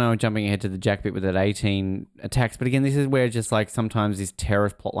just, I know I'm jumping ahead to the Jack bit with that 18 attacks, but again, this is where just like sometimes this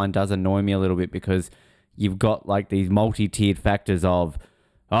terrorist plotline does annoy me a little bit because you've got like these multi-tiered factors of,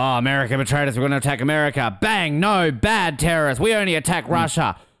 oh, America betrayed us. We're going to attack America. Bang. No, bad terrorists. We only attack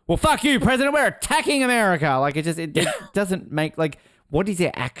Russia. Well, fuck you, President. We're attacking America. Like it doesn't make like, what is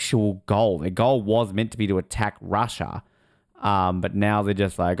their actual goal? Their goal was meant to be to attack Russia. But now they're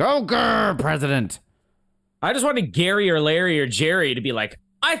just like, oh, grr, President. I just wanted Gary or Larry or Jerry to be like,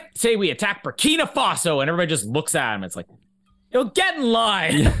 I say we attack Burkina Faso. And everybody just looks at him. It's like, get in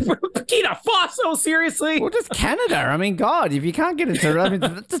line. Yeah. Burkina Faso, seriously? Well, just Canada. I mean, God, if you can't get it to, I mean,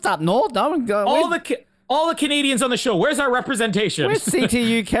 just up north. All the Canadians on the show, where's our representation? Where's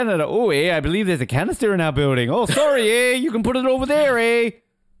CTU Canada? Oh, I believe there's a canister in our building. Oh, sorry, you can put it over there,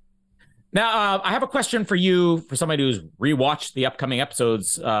 Now, I have a question for you, for somebody who's rewatched the upcoming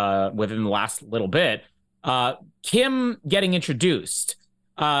episodes within the last little bit. Kim getting introduced.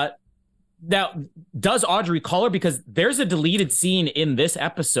 Now, does Audrey call her? Because there's a deleted scene in this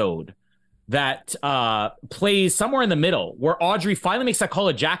episode that plays somewhere in the middle where Audrey finally makes that call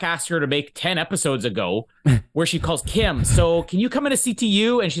that Jack asked her to make 10 episodes ago, where she calls Kim. So can you come into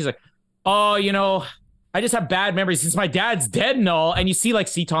CTU? And she's like, oh, I just have bad memories since my dad's dead and all. And you see like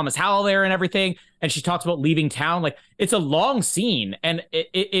C. Thomas Howell there and everything. And she talks about leaving town. Like, it's a long scene and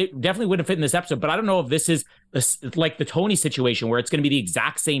it definitely wouldn't fit in this episode. But I don't know if this is like the Tony situation where it's going to be the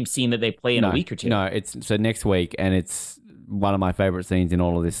exact same scene that they play in a week or two. No, it's so next week. And it's one of my favorite scenes in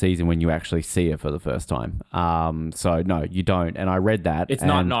all of this season when you actually see her for the first time. So no, you don't. And I read that. It's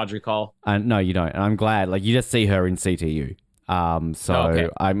not an Audrey call. No, you don't. And I'm glad. Like, you just see her in CTU. Okay.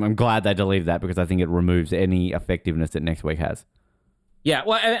 I'm glad they deleted that because I think it removes any effectiveness that next week has. Yeah.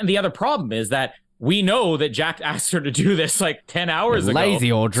 Well, and the other problem is that we know that Jack asked her to do this like 10 hours ago.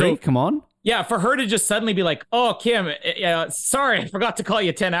 Lazy Audrey. So, come on. Yeah. For her to just suddenly be like, oh, Kim, sorry, I forgot to call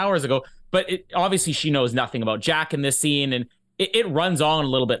you 10 hours ago. But obviously she knows nothing about Jack in this scene. And it runs on a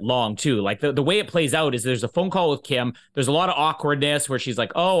little bit long too. Like the way it plays out is there's a phone call with Kim. There's a lot of awkwardness where she's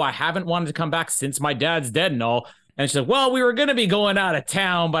like, oh, I haven't wanted to come back since my dad's dead and all. And she's like, well, we were going to be going out of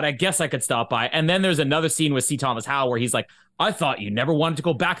town, but I guess I could stop by. And then there's another scene with C. Thomas Howell where he's like, I thought you never wanted to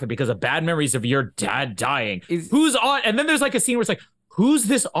go back there because of bad memories of your dad dying. Who's on? And then there's like a scene where it's like, who's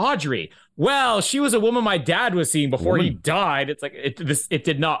this Audrey? Well, she was a woman my dad was seeing before he died. It's like, it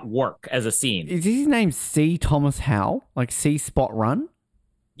did not work as a scene. Is his name C. Thomas Howell? Like C. Spot Run?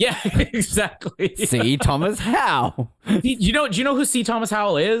 Yeah, exactly. C. Thomas Howell. Do you know who C. Thomas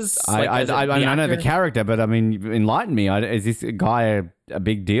Howell is? I know the character, but I mean, enlighten me. Is this guy a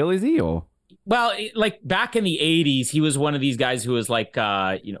big deal? Is he or? Well, like back in the 80s, he was one of these guys who was like,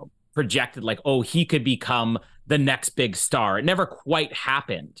 projected like, oh, he could become the next big star. It never quite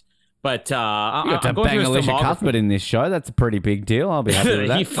happened. But I'm going to bang Alicia Cuthbert in this show. That's a pretty big deal. I'll be happy with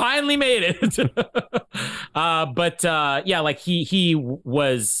that. He finally made it. Like he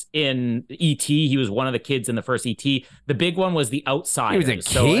was in E.T. He was one of the kids in the first E.T. The big one was The Outsiders. He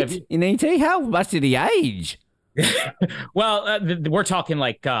was a kid in E.T.? How much did he age? Well, we're talking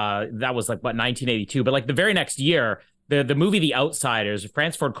like that was like, what, 1982. But like the very next year, the movie The Outsiders,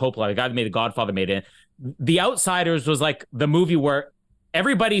 Francis Ford Coppola, the guy that made The Godfather, made it. The Outsiders was like the movie where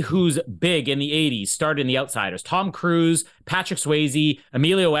everybody who's big in the 80s started in The Outsiders. Tom Cruise, Patrick Swayze,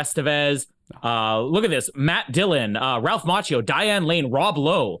 Emilio Estevez. Look at this. Matt Dillon, Ralph Macchio, Diane Lane, Rob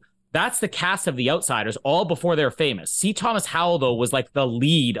Lowe. That's the cast of The Outsiders, all before they're famous. C. Thomas Howell, though, was like the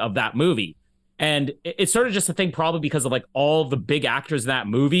lead of that movie. And it's sort of just a thing probably because of like all the big actors in that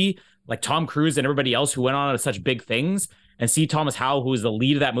movie, like Tom Cruise and everybody else who went on to such big things. And C. Thomas Howell, who was the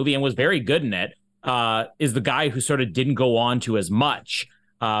lead of that movie and was very good in it, is the guy who sort of didn't go on to as much.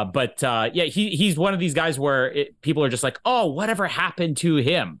 He's one of these guys where people are just like, oh, whatever happened to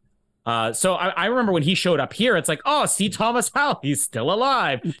him? So I remember when he showed up here, it's like, oh, C. Thomas Howell, he's still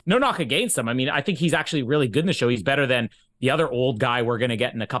alive. No knock against him. I mean, I think he's actually really good in the show. He's better than the other old guy we're going to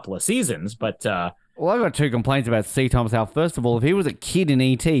get in a couple of seasons. But well, I've got two complaints about C. Thomas Howell. First of all, if he was a kid in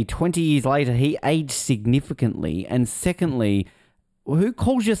E.T., 20 years later, he aged significantly. And secondly, who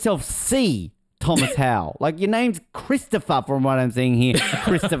calls yourself C. Thomas Howell? Like, your name's Christopher, from what I'm seeing here.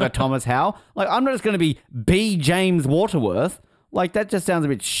 Christopher Thomas Howell. Like, I'm not just going to be B. James Waterworth. Like, that just sounds a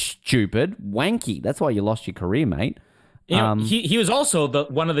bit stupid, wanky. That's why you lost your career, mate. You know, he was also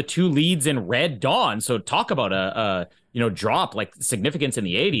one of the two leads in Red Dawn. So talk about a drop, like significance in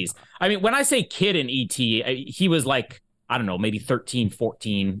the 80s. I mean, when I say kid in E.T., he was like, I don't know, maybe 13,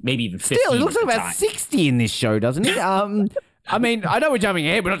 14, maybe even 15. Still, he looks like about 60 in this show, doesn't he? I mean, I know we're jumping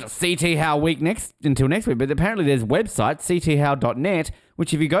ahead. We're not just CT How week until next week, but apparently there's a website, cthow.net,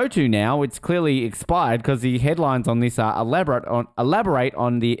 which if you go to now, it's clearly expired because the headlines on this are elaborate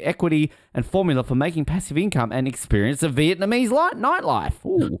on the equity and formula for making passive income and experience of Vietnamese nightlife.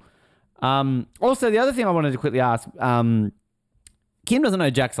 Ooh. Also, the other thing I wanted to quickly ask, Kim doesn't know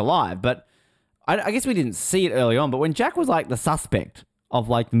Jack's alive, but I guess we didn't see it early on, but when Jack was like the suspect of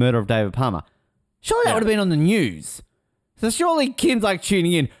like the murder of David Palmer, surely that would have been on the news. So surely Kim's like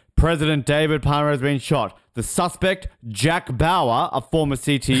tuning in, President David Palmer has been shot. The suspect, Jack Bauer, a former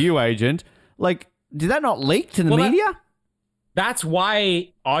CTU agent. Like, did that not leak to the media? That's why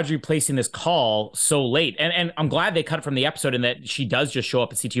Audrey placing this call so late. And I'm glad they cut it from the episode and that she does just show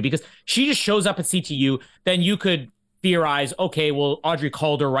up at CTU, because she just shows up at CTU. Then you could theorize, okay, well, Audrey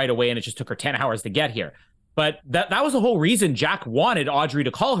called her right away and it just took her 10 hours to get here. But that was the whole reason Jack wanted Audrey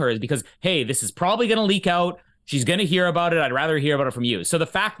to call her, is because, hey, this is probably going to leak out. She's going to hear about it. I'd rather hear about it from you. So the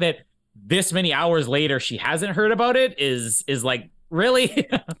fact that this many hours later she hasn't heard about it is like, really?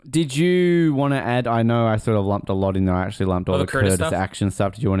 Did you want to add, I know I sort of lumped a lot in there. I actually lumped all the Curtis action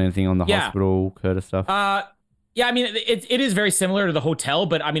stuff. Did you want anything on the hospital Curtis stuff? Yeah, I mean, it is very similar to the hotel,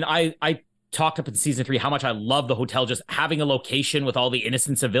 but I mean, I talked up in season 3 how much I love the hotel, just having a location with all the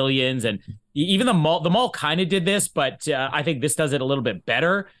innocent civilians, and even the mall. The mall kind of did this, but I think this does it a little bit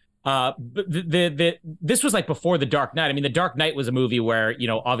better. This was like before The Dark Knight. I mean, The Dark Knight was a movie where, you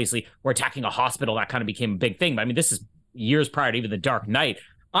know, obviously we're attacking a hospital. That kind of became a big thing. But I mean, this is years prior to even The Dark Knight.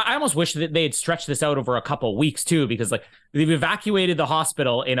 I almost wish that they had stretched this out over a couple of weeks too, because like they've evacuated the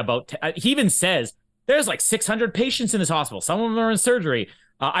hospital in about. He even says there's like 600 patients in this hospital. Some of them are in surgery.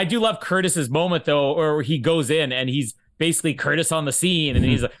 I do love Curtis's moment though, where he goes in and he's basically Curtis on the scene, and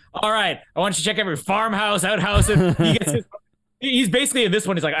he's like, "All right, I want you to check every farmhouse, outhouse." And he gets his, he's basically in this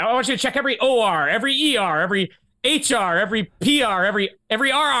one. He's like, "I want you to check every OR, every ER, every HR, every PR, every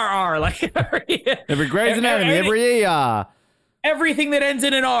RRR, like every Grey's Anatomy, every ER." Everything that ends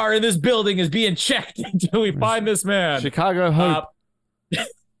in an R in this building is being checked until we find this man. Chicago Hope.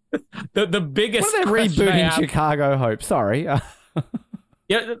 The biggest. What are they rebooting Chicago Hope? Sorry.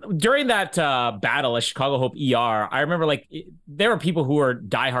 Yeah, during that battle at Chicago Hope ER, I remember like there were people who were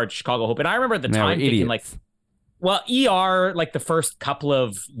diehard Chicago Hope, and I remember at the time thinking like, well, ER like the first couple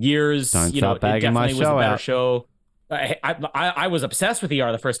of years, it definitely was a better show. I was obsessed with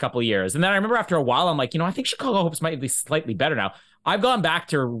ER the first couple of years, and then I remember after a while, I'm like, I think Chicago Hope's might be slightly better now. I've gone back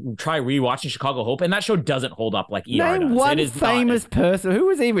to try rewatching Chicago Hope, and that show doesn't hold up like ER Name does. One famous person who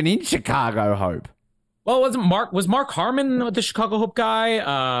was even in Chicago Hope. Well, was Mark Harmon the Chicago Hope guy?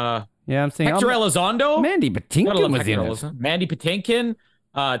 Yeah, I'm saying Hector Elizondo. Mandy Patinkin was in it. Mandy Patinkin.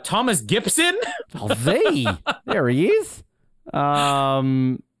 Thomas Gibson. There he is.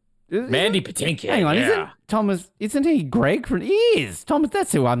 Mandy Patinkin. Hang on, isn't he Greg from? He is. Thomas,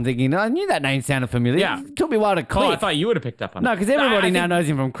 that's who I'm thinking. I knew that name sounded familiar. Yeah. It took me a while to click. Oh, I thought you would have picked up on it. No, because everybody now knows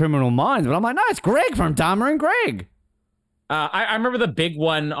him from Criminal Minds, but I'm like, no, it's Greg from Dahmer and Greg. I remember the big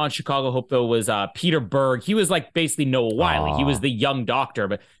one on Chicago Hope, though, was Peter Berg. He was like basically Noah Wyle. He was the young doctor,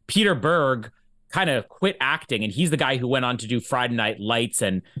 but Peter Berg kind of quit acting, and he's the guy who went on to do Friday Night Lights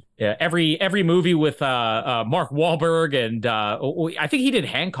and every movie with Mark Wahlberg, and I think he did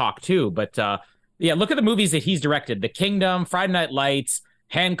Hancock too. But yeah, look at the movies that he's directed: The Kingdom, Friday Night Lights,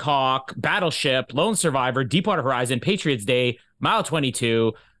 Hancock, Battleship, Lone Survivor, Deepwater Horizon, Patriots Day, Mile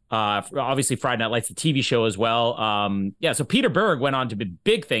 22. Obviously Friday Night Lights, the TV show as well. So Peter Berg went on to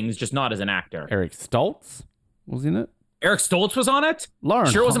big things, just not as an actor. Eric Stoltz was in it. Eric Stoltz was on it. It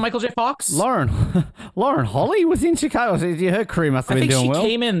wasn't Michael J. Fox. Lauren Holly was in Chicago. So her career must have been doing well.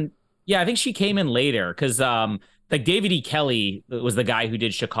 I think she came in later because like David E. Kelly was the guy who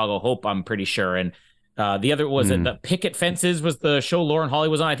did Chicago Hope, I'm pretty sure, and the other was the Picket Fences was the show Lauren Holly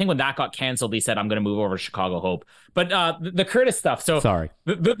was on. I think when that got canceled, he said, "I'm going to move over to Chicago Hope." But the Curtis stuff. So sorry.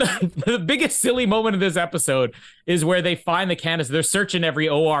 The biggest silly moment of this episode is where they find the canister. They're searching every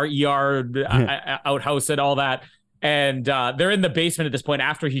OR, ER, outhouse, and all that, and they're in the basement at this point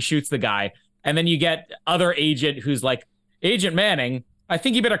after he shoots the guy. And then you get other agent who's like, "Agent Manning, I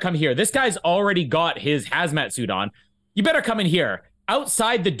think you better come here. This guy's already got his hazmat suit on. You better come in here."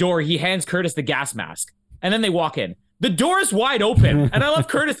 Outside the door, he hands Curtis the gas mask, and then they walk in. The door is wide open, and I love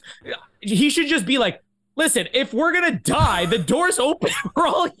Curtis. He should just be like, "Listen, if we're gonna die, the door's open. We're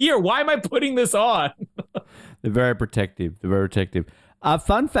all here. Why am I putting this on?" They're very protective.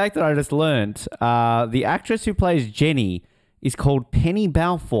 Fun fact that I just learned: the actress who plays Jenny is called Penny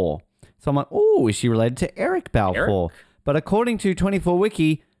Balfour. So I'm like, oh, is she related to Eric Balfour? But according to 24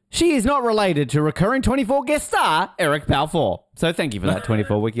 Wiki, she is not related to recurring 24 guest star Eric Balfour. So thank you for that,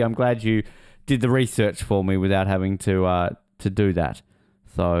 24 Wiki. I'm glad you did the research for me without having to to do that.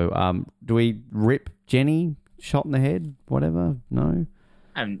 So, do we rip Jenny? Shot in the head? Whatever? No?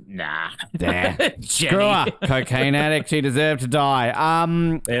 Nah. There. Screw her. Cocaine addict. She deserved to die.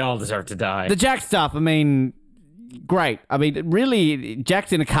 They all deserve to die. The Jack stuff, I mean, great. I mean, really,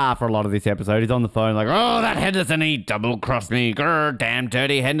 Jack's in a car for a lot of this episode. He's on the phone like, oh, that Henderson, he double-crossed me. Grr, damn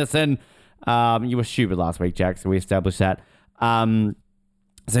dirty Henderson. You were stupid last week, Jack, so we established that.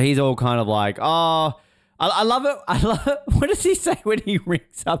 So he's all kind of like, oh, I love it. I love it. What does he say when he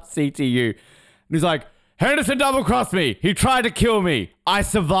rings up CTU? And he's like, Henderson double-crossed me. He tried to kill me. I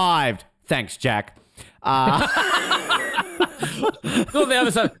survived. Thanks, Jack. Go to the other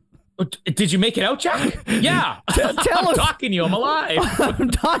side. Did you make it out, Jack? Yeah. Tell I'm us. talking to you. I'm alive. I'm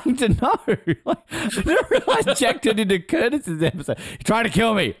dying to know. I didn't realize Jack turned into Curtis's episode. He tried to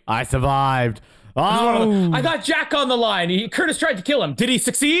kill me. I survived. Oh. I got Jack on the line. Curtis tried to kill him. Did he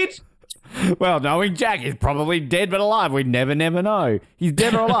succeed? Well, knowing Jack, he's probably dead but alive. We never know. He's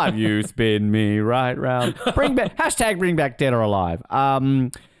dead or alive. You spin me right round. Bring back dead or alive.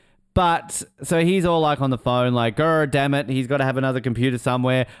 But so he's all like on the phone, like, oh, damn it, he's got to have another computer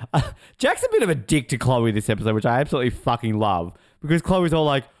somewhere. Jack's a bit of a dick to Chloe this episode, which I absolutely fucking love, because Chloe's all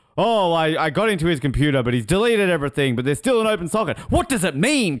like, oh, I got into his computer, but he's deleted everything, but there's still an open socket. What does it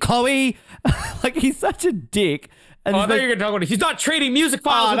mean, Chloe? Like, he's such a dick. And I thought you were going to talk about it. He's not trading music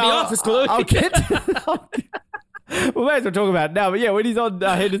files with the office, Chloe. I'll get to we may as well talk about it now, but yeah, when he's on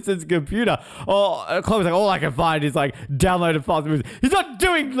Henderson's computer, Chloe's like, all I can find is like downloaded files. He's not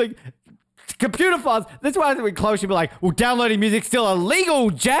doing like computer files. That's why I think when Chloe should be like, well, downloading music's still illegal,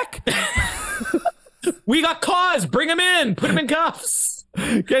 Jack. We got cause. Bring him in. Put him in cuffs.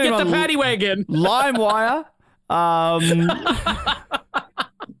 Get the paddy wagon. LimeWire.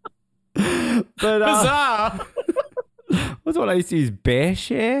 But Huzzah. what's what I used to use?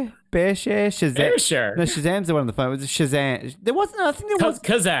 BearShare, Shazam. BearShare. No, Shazam's the one on the phone. It was a Shazam. There wasn't. I think there was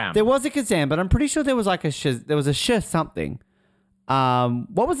Kazam. There was a Kazam, but I'm pretty sure there was like there was a something.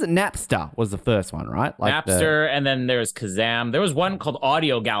 What was it? Napster was the first one, right? Like Napster, and then there's Kazam. There was one called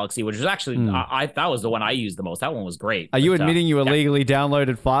Audio Galaxy, which was actually that was the one I used the most. That one was great. Are you admitting you illegally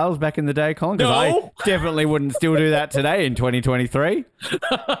downloaded files back in the day, Colin? Because No. I definitely wouldn't still do that today in 2023.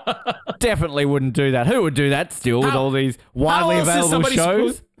 Definitely wouldn't do that. Who would do that still with all these widely available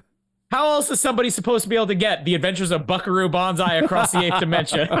shows? How else is somebody supposed to be able to get The Adventures of Buckaroo Banzai Across the Eighth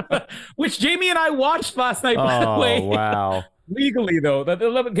Dimension? Which Jamie and I watched last night, by the way. Oh, wow. Legally, though.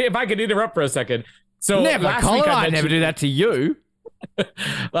 If I could interrupt for a second. So Never, last Colin. week I'd never do that to you.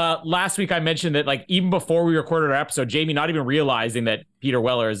 Last week I mentioned that, like, even before we recorded our episode, Jamie, not even realizing that Peter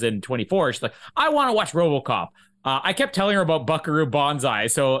Weller is in 24, she's like, I want to watch RoboCop. I kept telling her about Buckaroo Banzai.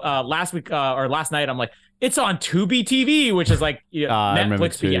 So last night, I'm like, it's on Tubi TV, which is like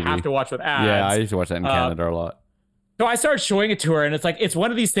Netflix, but you have to watch with ads. Yeah, I used to watch that in Canada a lot. So I started showing it to her, and it's one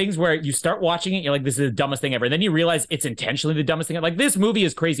of these things where you start watching it, you're like, this is the dumbest thing ever. And then you realize it's intentionally the dumbest thing. Like, this movie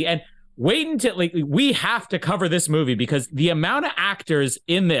is crazy. And wait until, like, we have to cover this movie, because the amount of actors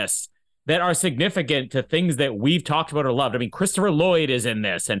in this that are significant to things that we've talked about or loved. I mean, Christopher Lloyd is in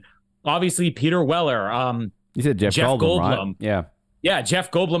this, and obviously Peter Weller. You said Jeff Goldblum, right? Yeah. Yeah, Jeff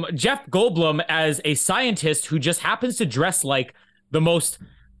Goldblum. Jeff Goldblum as a scientist who just happens to dress like the most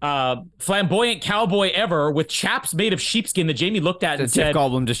flamboyant cowboy ever, with chaps made of sheepskin that Jamie looked at and Jeff said,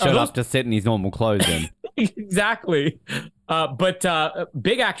 Goldblum just showed up to sit in his normal clothes in. Exactly. But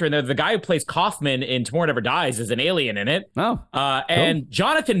big actor in there. The guy who plays Kaufman in Tomorrow Never Dies is an alien in it. Oh. And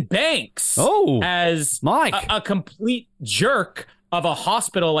Jonathan Banks as Mike. A complete jerk of a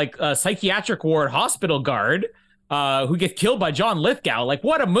hospital, like a psychiatric ward hospital guard, who gets killed by John Lithgow. Like,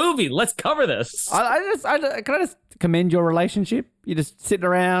 what a movie. Let's cover this. Can I just commend your relationship? You're just sitting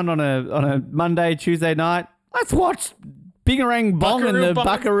around on a Monday, Tuesday night. Let's watch Bingarang Bong and the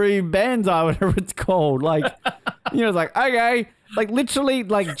Buckaroo Banzai, whatever it's called. Like, it's like, okay. Like, literally,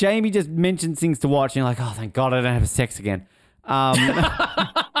 like, Jamie just mentions things to watch, and you're like, oh, thank God I don't have sex again.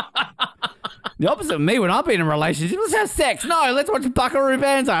 The opposite of me when I've been in a relationship. Let's have sex. No, let's watch Buckaroo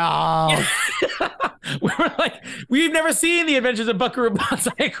Banzai. Oh. We were like, we've never seen The Adventures of Buckaroo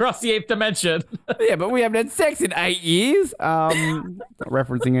Banzai Across the Eighth Dimension. Yeah, but we haven't had sex in 8 years. Not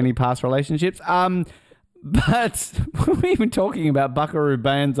referencing any past relationships. But we're even talking about Buckaroo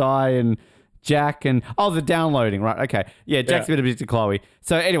Banzai and Jack and the downloading, right? Okay, yeah, Jack's a bit of a to Chloe.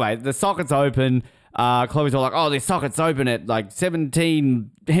 So anyway, the socket's open. Chloe's all like, oh, this socket's open at like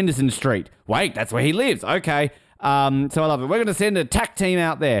 17 Henderson Street. Wait, that's where he lives. Okay. So I love it. We're going to send a TAC team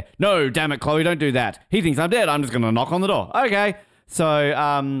out there. No, damn it, Chloe, don't do that. He thinks I'm dead. I'm just going to knock on the door. Okay.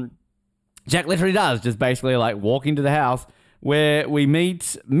 So Jack literally does just basically like walk into the house where we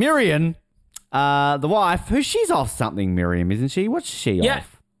meet Miriam, The wife, she's off something, Miriam, isn't she? What's she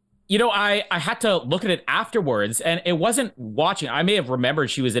off? You know, I had to look at it afterwards, and it wasn't watching. I may have remembered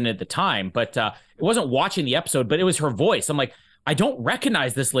she was in it at the time, but it wasn't watching the episode, but it was her voice. I'm like, I don't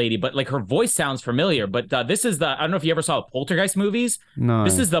recognize this lady, but like her voice sounds familiar. But this is I don't know if you ever saw the Poltergeist movies. No.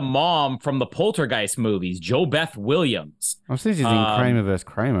 This is the mom from the Poltergeist movies, Jo Beth Williams. I was thinking she's in Kramer vs.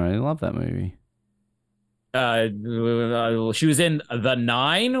 Kramer. I love that movie. She was in The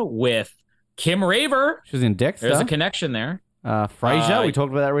Nine with Kim Raver. She was in Dexter. There's a connection there. Frasier, we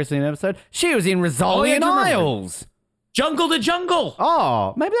talked about that recently in an episode. She was in Rizzoli and Isles. Jungle to Jungle.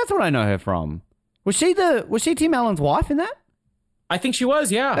 Oh, maybe that's what I know her from. Was she Tim Allen's wife in that? I think she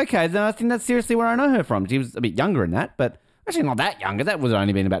was, yeah. Okay, then I think that's seriously where I know her from. She was a bit younger in that, but actually not that younger. That would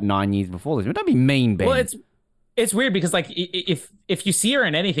only been about 9 years before this. But don't be mean, Ben. Well, it's weird because like if you see her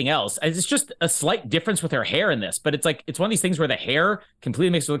in anything else, it's just a slight difference with her hair in this. But it's like it's one of these things where the hair completely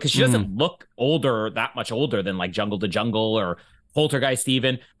makes it because she doesn't look that much older than like Jungle to Jungle or Poltergeist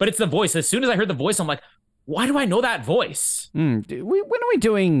even. But it's the voice. As soon as I heard the voice, I'm like, why do I know that voice? When are we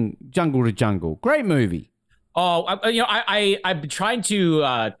doing Jungle to Jungle? Great movie. Oh, I've been trying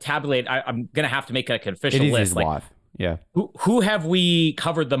to tabulate. I'm gonna have to make like an official list. His wife. Yeah. Who have we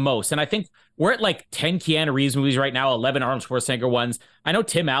covered the most? And I think we're at like 10 Keanu Reeves movies right now, 11 Arnold Schwarzenegger ones. I know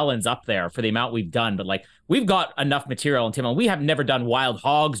Tim Allen's up there for the amount we've done, but like we've got enough material on Tim Allen. We have never done Wild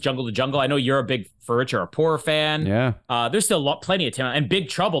Hogs, Jungle to Jungle. I know you're a big For Richer or Poor fan. Yeah. There's still plenty of Tim Allen. And Big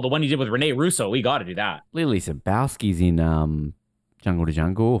Trouble, the one he did with Rene Russo. We got to do that. Lily Sabowski's in Jungle to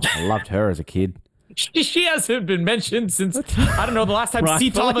Jungle. I loved her as a kid. She hasn't been mentioned since, I don't know, the last time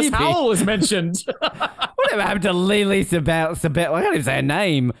C. Thomas Howell was mentioned. Whatever happened to Lily Sabet? I can't even say her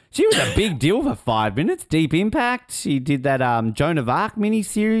name. She was a big deal for 5 minutes. Deep Impact. She did that Joan of Arc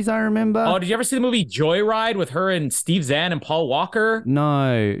miniseries, I remember. Oh, did you ever see the movie Joyride with her and Steve Zahn and Paul Walker?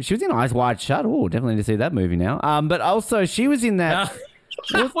 No. She was in Eyes Wide Shut. Oh, definitely need to see that movie now. But also, she was in that...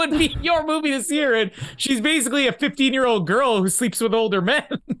 That would be your movie this year, and she's basically a 15-year-old girl who sleeps with older men.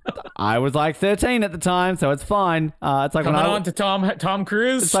 I was like 13 at the time, so it's fine. It's like coming on to Tom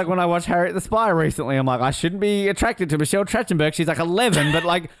Cruise. It's like when I watched Harriet the Spy recently. I'm like, I shouldn't be attracted to Michelle Trachtenberg. She's like 11, but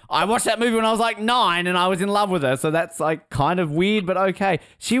like I watched that movie when I was like 9, and I was in love with her. So that's like kind of weird, but okay.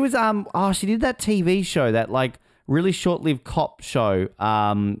 She was she did that TV show, that like really short-lived cop show,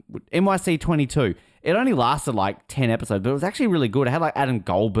 NYC 22. It only lasted like 10 episodes, but it was actually really good. It had like Adam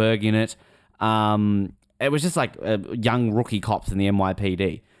Goldberg in it. It was just like young rookie cops in the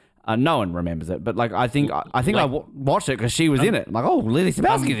NYPD. No one remembers it, but like I think I watched it because she was in it. I'm like, oh, Lily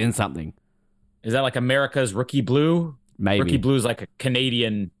Sabowski's in something. Is that like America's Rookie Blue? Maybe. Rookie Blue is like a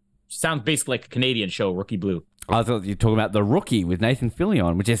Canadian, sounds basically like a Canadian show, Rookie Blue. I thought you were talking about The Rookie with Nathan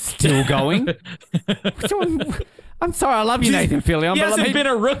Fillion, which is still going. I'm sorry, I love you, Nathan Fillion. He hasn't been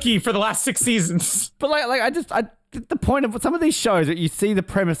a rookie for the last 6 seasons. But like the point of some of these shows that you see the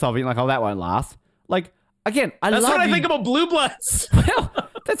premise of it, like, oh, that won't last. Like, again, that's what I think about Blue Bloods. Well,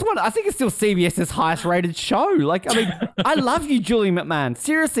 that's what I think is still CBS's highest rated show. Like, I mean, I love you, Julie McMahon.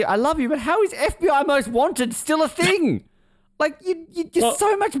 Seriously, I love you. But how is FBI Most Wanted still a thing? Like, you're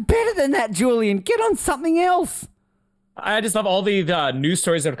so much better than that, Julian. Get on something else. I just love all the news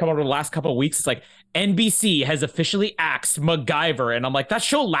stories that have come out over the last couple of weeks. It's like NBC has officially axed MacGyver, and I'm like, that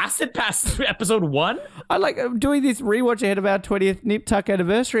show lasted past episode 1. I'm doing this rewatch ahead of our 20th Nip Tuck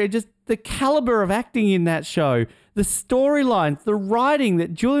anniversary. Just the caliber of acting in that show, the storylines, the writing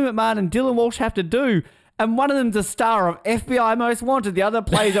that Julie McMahon and Dylan Walsh have to do. And one of them's a star of FBI Most Wanted. The other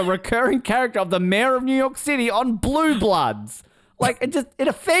plays a recurring character of the mayor of New York City on Blue Bloods. Like, it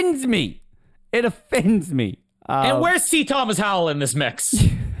offends me. It offends me. And where's C. Thomas Howell in this mix?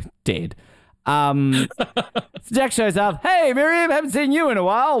 Dead. So Jack shows up. Hey, Miriam, haven't seen you in a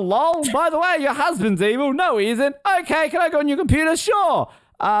while. Lol. By the way, your husband's evil. No, he isn't. Okay, can I go on your computer? Sure.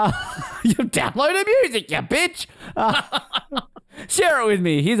 You've downloaded music, you bitch. Share it with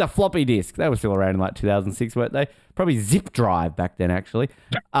me. Here's a floppy disk. They were still around in like 2006, weren't they? Probably zip drive back then, actually.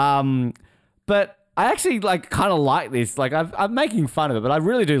 But I actually kind of like this. Like, I'm making fun of it, but I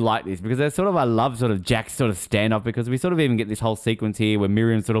really do like this because there's I love Jack's standoff, because we even get this whole sequence here where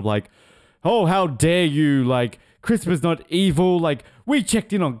Miriam's like, oh, how dare you? Like, Christopher's not evil. Like, we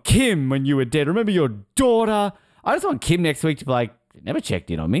checked in on Kim when you were dead. Remember your daughter? I just want Kim next week to be like, never checked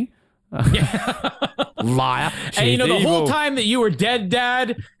in on me. Liar. And you know, the whole time that you were dead,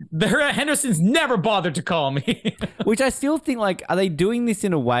 Dad, the Hendersons never bothered to call me. Which I still think, are they doing this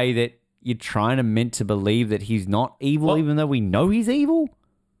in a way that you're meant to believe that he's not evil, even though we know he's evil?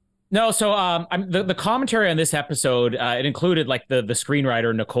 No, so the commentary on this episode, it included like the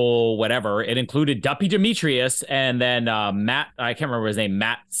screenwriter Nicole whatever. It included Duppy Demetrius and then Matt. I can't remember his name,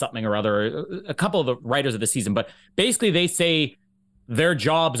 Matt something or other. A couple of the writers of the season, but basically they say their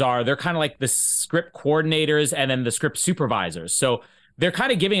jobs are they're kind of like the script coordinators and then the script supervisors. So they're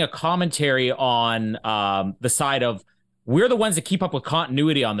kind of giving a commentary on the side of we're the ones that keep up with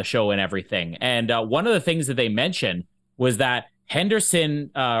continuity on the show and everything. And one of the things that they mentioned was that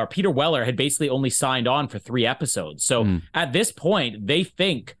Henderson or Peter Weller had basically only signed on for 3 episodes. So at this point, they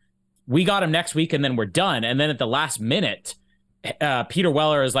think we got him next week and then we're done. And then at the last minute, Peter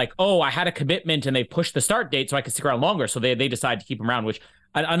Weller is like, oh, I had a commitment and they pushed the start date so I could stick around longer. So they decided to keep him around, which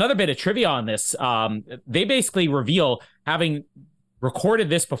another bit of trivia on this, they basically reveal, having recorded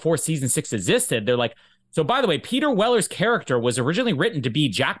this before season 6 existed, they're like, so by the way, Peter Weller's character was originally written to be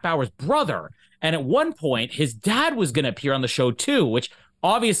Jack Bauer's brother. And at one point, his dad was going to appear on the show too, which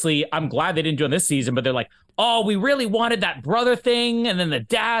obviously I'm glad they didn't do in this season, but they're like, oh, we really wanted that brother thing and then the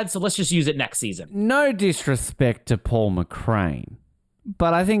dad, so let's just use it next season. No disrespect to Paul McCrane,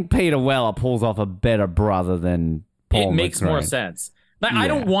 but I think Peter Weller pulls off a better brother than Paul McCrane. It makes more sense. Like, yeah. I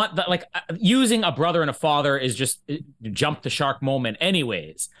don't want that. Like, using a brother and a father is just jump the shark moment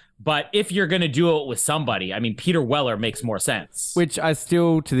anyways. But if you're going to do it with somebody, I mean, Peter Weller makes more sense. Which I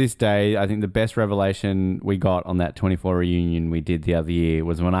still, to this day, I think the best revelation we got on that 24 reunion we did the other year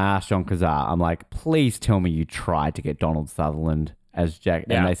was when I asked John Kazar, I'm like, please tell me you tried to get Donald Sutherland as Jack.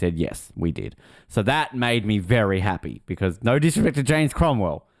 And they said, yes, we did. So that made me very happy because no disrespect to James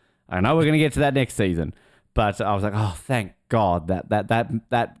Cromwell. I know we're going to get to that next season. But I was like, oh, thank God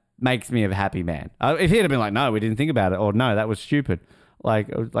that makes me a happy man. If he'd have been like, no, we didn't think about it, or no, that was stupid. Like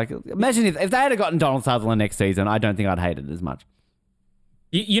imagine if they had gotten Donald Sutherland next season, I don't think I'd hate it as much.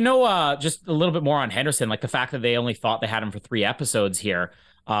 You know, just a little bit more on Henderson, like the fact that they only thought they had him for 3 episodes here,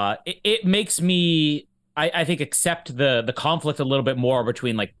 it makes me, I think, accept the conflict a little bit more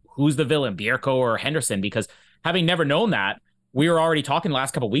between like who's the villain, Bierko or Henderson, because having never known that, we were already talking the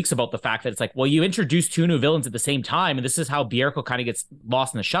last couple of weeks about the fact that it's like, well, you introduced 2 new villains at the same time, and this is how Bierko kind of gets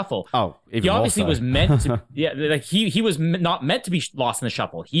lost in the shuffle. Oh, he obviously was meant to, like he was not meant to be lost in the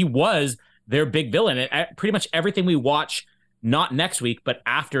shuffle. He was their big villain. And pretty much everything we watch, not next week, but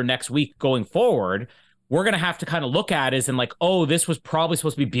after next week going forward, we're going to have to kind of look at it and like, oh, this was probably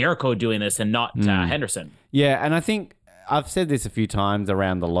supposed to be Bierko doing this and not Henderson. Yeah, and I think I've said this a few times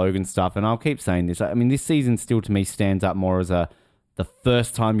around the Logan stuff, and I'll keep saying this. I mean, this season still to me stands up more as the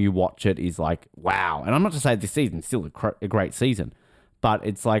first time you watch it is like, wow. And I'm not to say this season's still a great season, but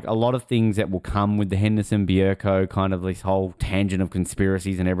it's like a lot of things that will come with the Henderson Bierko kind of this whole tangent of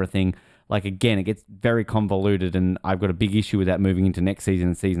conspiracies and everything. Like, again, it gets very convoluted, and I've got a big issue with that moving into next season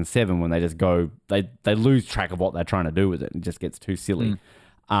and season 7 when they just go, they lose track of what they're trying to do with it. It just gets too silly.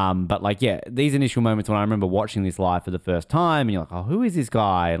 But like, yeah, these initial moments when I remember watching this live for the first time and you're like, oh, who is this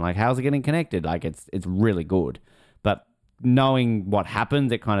guy? And like, how's it getting connected? Like, it's really good. But knowing what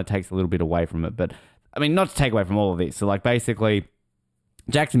happened, it kind of takes a little bit away from it. But I mean, not to take away from all of this. So like, basically,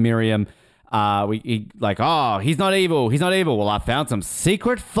 Jackson Miriam, he's not evil. He's not evil. Well, I found some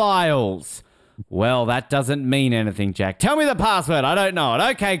secret files. Well, that doesn't mean anything, Jack. Tell me the password. I don't know it.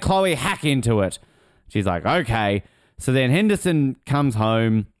 Okay, Chloe, hack into it. She's like, okay. So then Henderson comes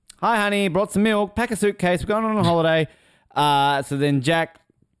home. Hi, honey, brought some milk. Pack a suitcase. We're going on a holiday. So then Jack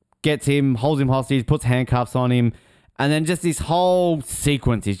gets him, holds him hostage, puts handcuffs on him. And then just this whole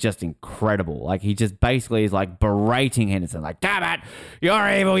sequence is just incredible. Like, he just basically is like berating Henderson. Like, damn it,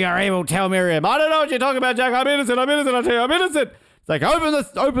 you're evil, tell Miriam. I don't know what you're talking about, Jack. I'm innocent, I tell you, I'm innocent. It's like,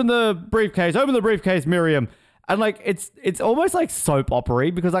 open the briefcase, Miriam. And like, it's almost like soap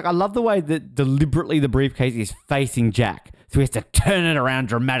opera because like, I love the way that deliberately the briefcase is facing Jack. So he has to turn it around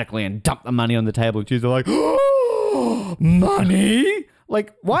dramatically and dump the money on the table. And she's like, oh, money?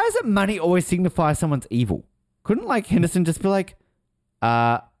 Like, why does it money always signify someone's evil? Couldn't like Henderson just be like,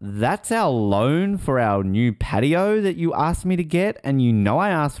 that's our loan for our new patio that you asked me to get, and you know I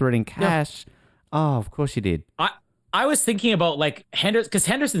asked for it in cash. Yeah. Oh, of course you did. I was thinking about like Henderson, because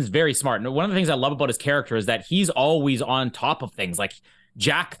Henderson's very smart. And one of the things I love about his character is that he's always on top of things. Like,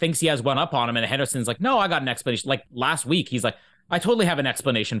 Jack thinks he has one up on him, and Henderson's like, no, I got an explanation. Like last week, he's like, I totally have an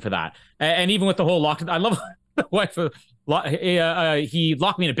explanation for that. And even with the whole locked, I love the wife. He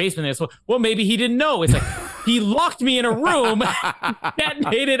locked me in a basement. And so, well, maybe he didn't know. It's like, he locked me in a room,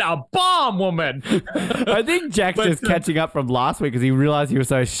 detonated a bomb, woman. I think Jack's just catching up from last week because he realized he was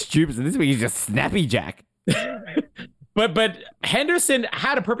so stupid. So this week he's just snappy Jack. But Henderson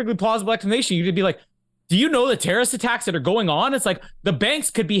had a perfectly plausible explanation. You could be like, do you know the terrorist attacks that are going on? It's like the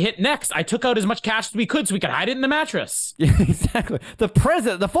banks could be hit next. I took out as much cash as we could so we could hide it in the mattress. Yeah, exactly. The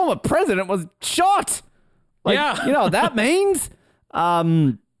former president was shot. Like, yeah. You know what that means?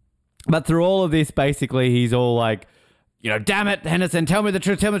 But through all of this, basically, he's all like, damn it, Henderson, tell me the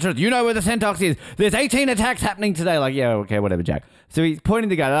truth. You know where the Sentox is. There's 18 attacks happening today. Like, yeah, okay, whatever, Jack. So he's pointing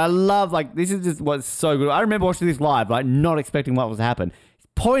the gun. And I love, this is just what's so good. I remember watching this live, not expecting what was to happen. He's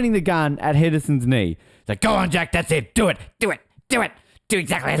pointing the gun at Henderson's knee. He's like, go on, Jack, that's it. Do it. Do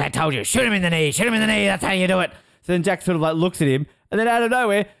exactly as I told you. Shoot him in the knee. That's how you do it. So then Jack sort of looks at him and then out of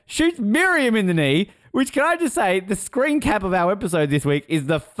nowhere shoots Miriam in the knee. Which, can I just say, the screen cap of our episode this week is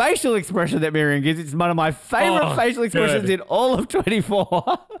the facial expression that Miriam gives. It's one of my favorite facial expressions in all of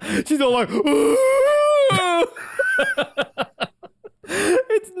 24. She's all like, ooh.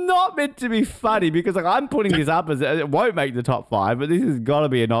 It's not meant to be funny because I'm putting this up as it won't make the top 5, but this has got to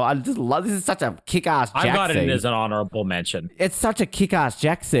be I just love this. Is such a kick-ass Jack scene. I got it as an honorable mention. It's such a kick-ass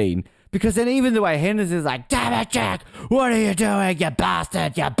Jack scene. Because then even the way Henderson's like, damn it, Jack, what are you doing, you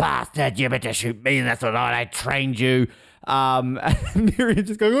bastard, you meant to shoot me, and that's what I trained you. And Miriam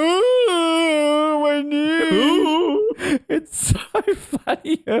just going, oh, my knee. It's so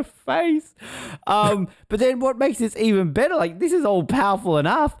funny, her face. But then what makes this even better, this is all powerful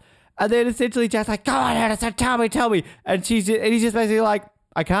enough, and then essentially Jack's like, go on, Henderson, tell me. And he's just basically like,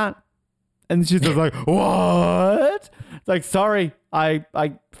 I can't. And she's just like, what? It's like, sorry, I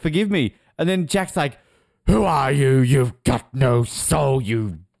forgive me. And then Jack's like, who are you? You've got no soul,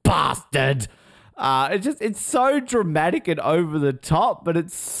 you bastard. It's so dramatic and over the top, but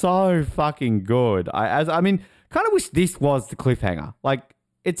it's so fucking good. I kind of wish this was the cliffhanger.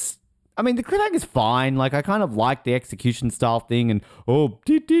 The cliffhanger's fine. I kind of like the execution style thing and,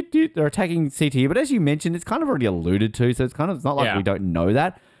 they're attacking CTE. But as you mentioned, it's kind of already alluded to, so it's not like we don't know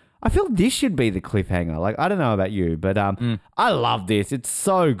that. I feel this should be the cliffhanger. I don't know about you, but I love this. It's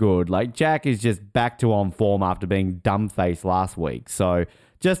so good. Jack is just back to on form after being dumb-faced last week. So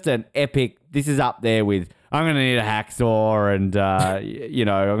just an epic, this is up there with, I'm going to need a hacksaw and,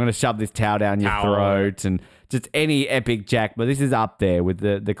 I'm going to shove this towel down your throat and just any epic Jack. But this is up there with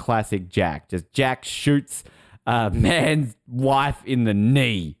the classic Jack. Just Jack shoots a man's wife in the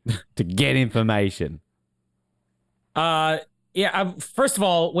knee to get information. Yeah, first of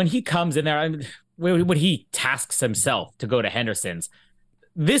all, when he comes in there, when he tasks himself to go to Henderson's,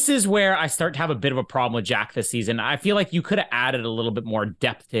 this is where I start to have a bit of a problem with Jack this season. I feel like you could have added a little bit more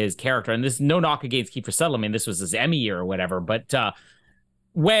depth to his character. And this is no knock against Kiefer Sutherland. This was his Emmy year or whatever. But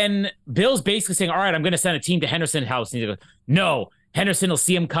when Bill's basically saying, all right, I'm going to send a team to Henderson's house, and he goes, no, Henderson will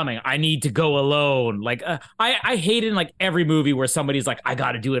see him coming. I need to go alone. I hate it in every movie where somebody's like, I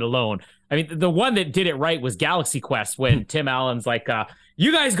got to do it alone. I mean, the one that did it right was Galaxy Quest when Tim Allen's like,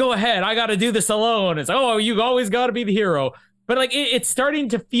 you guys go ahead. I got to do this alone. It's like, oh, you always got to be the hero. But it's starting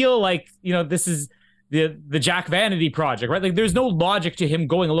to feel like, this is the Jack Vanity project, right? There's no logic to him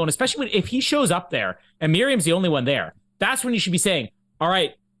going alone, especially if he shows up there and Miriam's the only one there. That's when you should be saying, all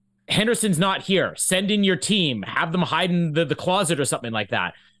right, Henderson's not here. Send in your team. Have them hide in the closet or something like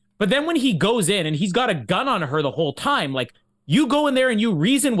that. But then when he goes in and he's got a gun on her the whole time, you go in there and you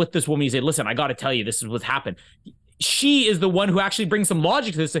reason with this woman. You say, listen, I got to tell you, this is what's happened. She is the one who actually brings some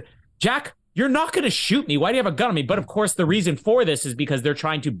logic to this. Jack, you're not going to shoot me. Why do you have a gun on me? But of course, the reason for this is because they're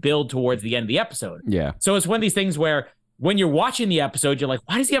trying to build towards the end of the episode. Yeah. So it's one of these things where when you're watching the episode, you're like,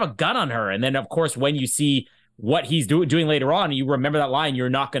 why does he have a gun on her? And then, of course, when you see what he's doing later on, you remember that line, you're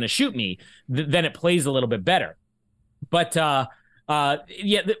not going to shoot me, then it plays a little bit better. But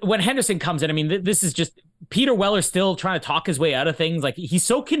when Henderson comes in, this is just Peter Weller still trying to talk his way out of things. He's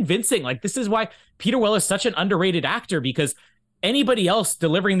so convincing. This is why Peter Weller is such an underrated actor, because anybody else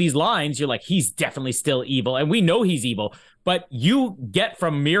delivering these lines, you're like, he's definitely still evil. And we know he's evil, but you get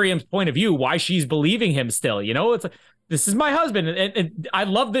from Miriam's point of view why she's believing him still. It's like, this is my husband. And I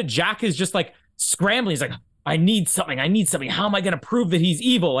love that Jack is just scrambling. He's like, I need something. How am I going to prove that he's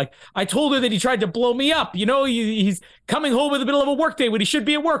evil? I told her that he tried to blow me up. He's coming home in the middle of a work day when he should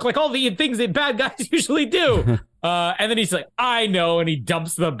be at work, all the things that bad guys usually do. And then he's like, I know. And he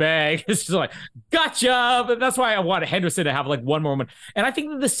dumps the bag. It's just like, gotcha. But that's why I wanted Henderson to have one moment. And I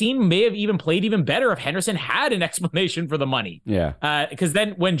think that the scene may have even played even better if Henderson had an explanation for the money. Yeah. Because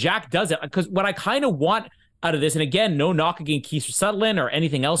then when Jack does it, because what I kind of want out of this, and again, no knock against Kiefer Sutherland or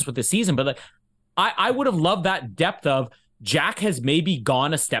anything else with this season, but I would have loved that depth of Jack has maybe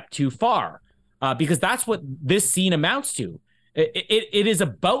gone a step too far, because that's what this scene amounts to. It is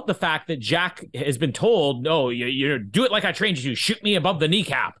about the fact that Jack has been told, no, you do it like I trained you to, shoot me above the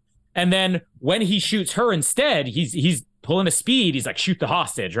kneecap. And then when he shoots her instead, he's pulling a speed. He's like, shoot the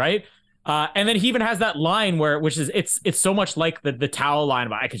hostage, right? And then he even has that line which is it's so much like the towel line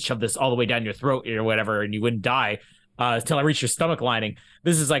about I could shove this all the way down your throat or whatever and you wouldn't die till I reach your stomach lining.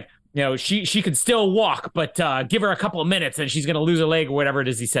 This is like, she could still walk, but give her a couple of minutes and she's gonna lose a leg or whatever it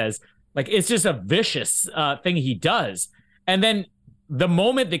is he says. Like, it's just a vicious thing he does. And then the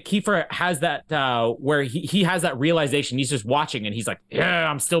moment that Kiefer has that where he has that realization, he's just watching and he's like, yeah,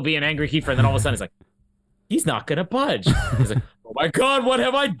 I'm still being angry, Kiefer. And then all of a sudden he's like, he's not gonna budge. He's like, oh my God, what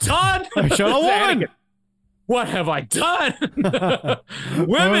have I done? I shot a woman. What have I done?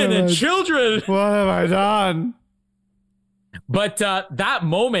 Women and children. What have I done? But that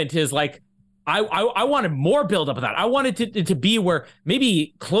moment is like, I wanted more buildup of that. I wanted it to be where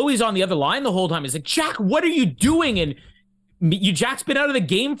maybe Chloe's on the other line the whole time. It's like, Jack, what are you doing? And Jack's been out of the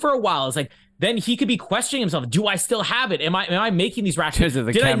game for a while. It's like, then he could be questioning himself. Do I still have it? Am I making these rash?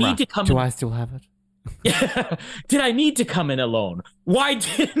 Did I need to come? Do I still have it? Did I need to come in alone? Why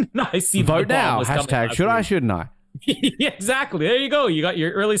didn't I see? Vote now. Hashtag should I, shouldn't I? Yeah, exactly. There you go. You got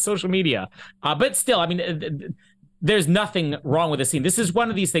your early social media. But still, I mean, there's nothing wrong with this scene. This is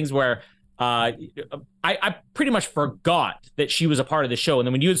one of these things where I pretty much forgot that she was a part of the show. And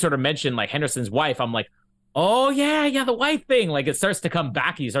then when you had sort of mentioned like Henderson's wife, I'm like, oh yeah, the wife thing. Like, it starts to come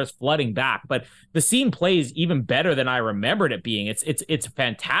back. He starts flooding back. But the scene plays even better than I remembered it being. It's a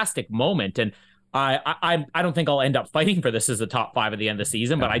fantastic moment. And I don't think I'll end up fighting for this as the top 5 at the end of the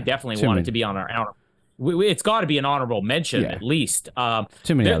season, but I definitely want it to be on our it's got to be an honorable mention at least.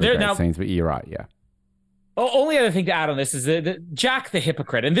 Too many other great scenes, but you're right, yeah. Only other thing to add on this is the Jack the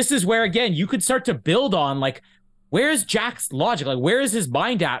hypocrite. And this is where, again, you could start to build on, like, where's Jack's logic? Like, where is his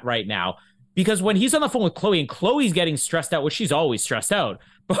mind at right now? Because when he's on the phone with Chloe and Chloe's getting stressed out, which she's always stressed out,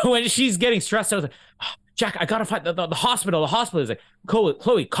 but when she's getting stressed out, like, oh, Jack, I got to find the hospital. The hospital is like,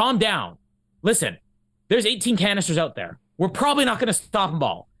 Chloe, calm down. Listen, there's 18 canisters out there. We're probably not going to stop them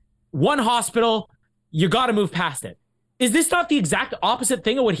all. One hospital, you got to move past it. Is this not the exact opposite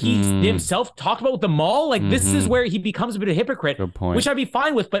thing of what he himself talked about with the mall? Like, this is where he becomes a bit of a hypocrite, which I'd be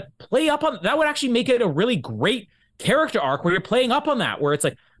fine with, but play up on that would actually make it a really great character arc where you're playing up on that, where it's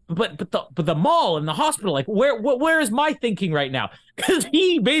like, but the mall and the hospital, like, where is my thinking right now? Because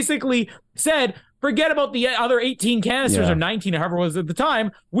he basically said, forget about the other 18 canisters or 19 or however it was at the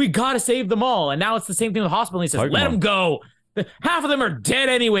time. We got to save them all. And now it's the same thing with the hospital. And he says, let them go. Half of them are dead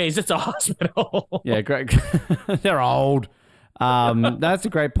anyways. It's a hospital. Yeah, great. They're old. That's a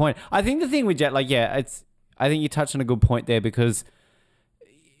great point. I think the thing with Jack, like, I think you touched on a good point there, because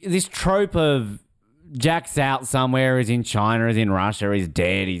this trope of Jack's out somewhere, is in China, is in Russia, he's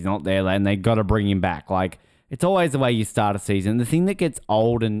dead, he's not there, and they got to bring him back. Like, it's always the way you start a season. The thing that gets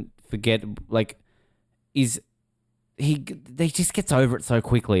old and forget, like, is they just gets over it so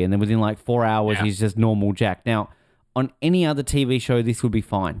quickly, and then within like 4 hours, he's just normal Jack. Now, on any other TV show, this would be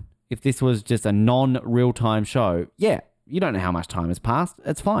fine. If this was just a non-real-time show, you don't know how much time has passed.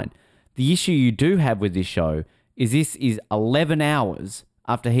 That's fine. The issue you do have with this show is this is 11 hours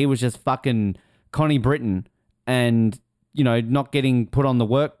after he was just fucking Connie Britton and, not getting put on the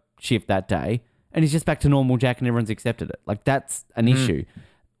work shift that day, and he's just back to normal Jack and everyone's accepted it. Like, that's an issue.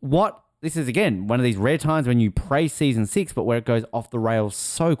 This is, again, one of these rare times when you praise season 6, but where it goes off the rails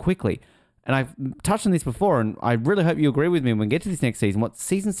so quickly. And I've touched on this before, and I really hope you agree with me when we get to this next season. What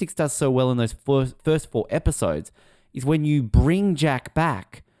season 6 does so well in those first 4 episodes is when you bring Jack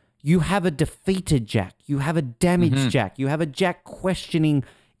back, you have a defeated Jack. You have a damaged Jack. You have a Jack questioning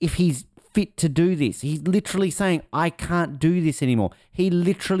if he's fit to do this. He's literally saying, I can't do this anymore. He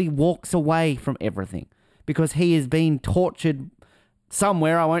literally walks away from everything because he has been tortured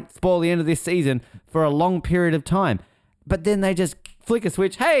somewhere, I won't spoil the end of this season, for a long period of time. But then they just flick a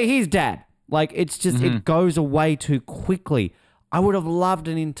switch. Hey, he's dad. Like, it's just, it goes away too quickly. I would have loved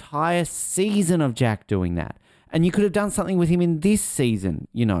an entire season of Jack doing that. And you could have done something with him in this season,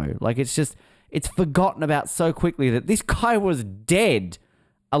 Like, it's just, it's forgotten about so quickly that this guy was dead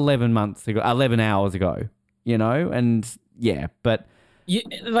 11 hours ago, And, but...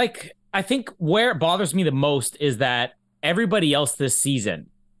 I think where it bothers me the most is that everybody else this season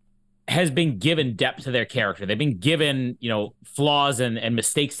has been given depth to their character. They've been given, flaws and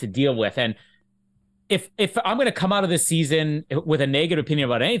mistakes to deal with. And if I'm going to come out of this season with a negative opinion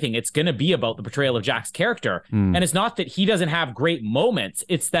about anything, it's going to be about the portrayal of Jack's character. And it's not that he doesn't have great moments.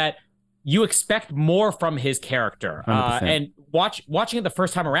 It's that you expect more from his character. And watching it the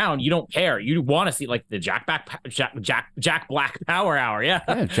first time around, you don't care. You want to see like the Jack Black Power Hour.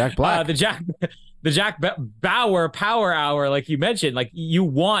 Yeah, Jack Black. The Jack Bauer Power Hour, like you mentioned, like you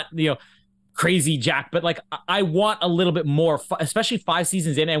want, crazy Jack, but like I want a little bit more, especially 5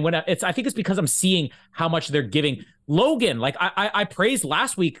 seasons in. And when I think it's because I'm seeing how much they're giving Logan, like I praised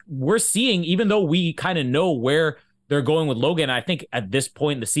last week, we're seeing, even though we kind of know where they're going with Logan, I think at this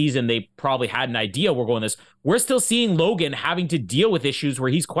point in the season, they probably had an idea we're going this. We're still seeing Logan having to deal with issues where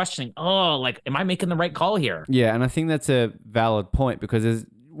he's questioning, am I making the right call here? Yeah, and I think that's a valid point because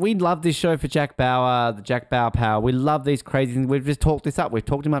we love this show for Jack Bauer, the Jack Bauer power. We love these crazy things. We've just talked this up. We've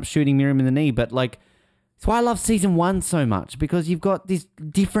talked him up shooting Miriam in the knee, but like, it's why I love season 1 so much, because you've got this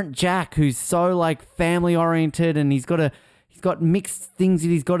different Jack who's so like family oriented, and he's got mixed things that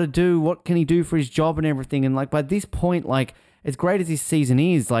he's got to do. What can he do for his job and everything? And like by this point, like as great as this season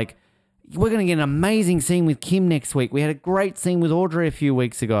is, like we're going to get an amazing scene with Kim next week. We had a great scene with Audrey a few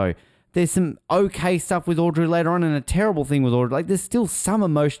weeks ago. There's some okay stuff with Audrey later on and a terrible thing with Audrey. Like there's still some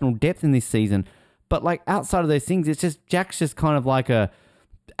emotional depth in this season, but like outside of those things, it's just Jack's just kind of like a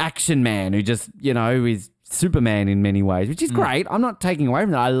action man who just, is Superman in many ways, which is great. I'm not taking away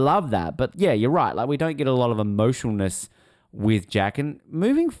from that. I love that. But yeah, you're right. Like we don't get a lot of emotionalness with Jack. And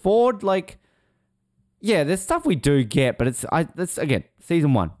moving forward, like, yeah, there's stuff we do get, but that's again,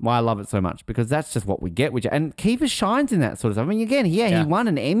 season 1, why I love it so much, because that's just what we get with Jack. And Kiefer shines in that sort of stuff. I mean, again, he won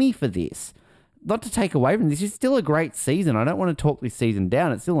an Emmy for this. Not to take away from this, it's still a great season. I don't want to talk this season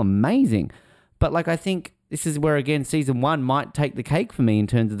down. It's still amazing. But like, I think this is where, again, season 1 might take the cake for me in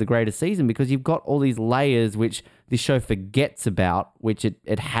terms of the greatest season, because you've got all these layers which this show forgets about, which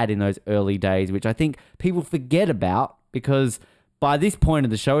it had in those early days, which I think people forget about because by this point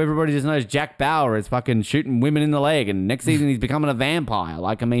of the show, everybody just knows Jack Bauer is fucking shooting women in the leg, and next season he's becoming a vampire.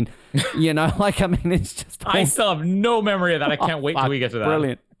 Like, I mean, it's just... I still have no memory of that. I can't wait till we get to that.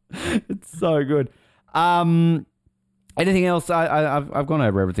 Brilliant. It's so good. Anything else? I've gone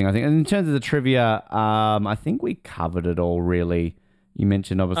over everything, I think. And in terms of the trivia, I think we covered it all, really. You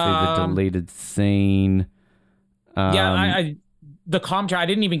mentioned, obviously, the deleted scene. The commentary, I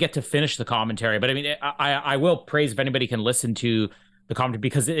didn't even get to finish the commentary, but I mean, I will praise if anybody can listen to the commentary,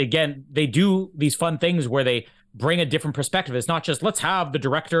 because again, they do these fun things where they bring a different perspective. It's not just let's have the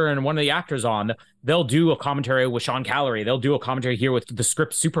director and one of the actors on. They'll do a commentary with Sean Callery. They'll do a commentary here with the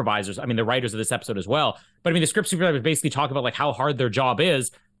script supervisors. I mean, the writers of this episode as well. But I mean, the script supervisors basically talk about like how hard their job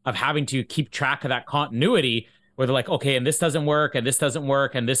is of having to keep track of that continuity, where they're like, okay, and this doesn't work, and this doesn't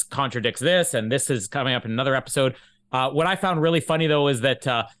work, and this contradicts this, and this is coming up in another episode. What I found really funny, though, is that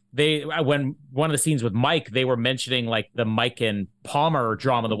when one of the scenes with Mike, they were mentioning like the Mike and Palmer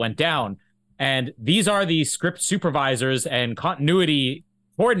drama that went down. And these are the script supervisors and continuity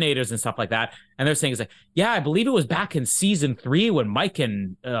coordinators and stuff like that. And they're saying, it's like, yeah, I believe it was back in season 3 when Mike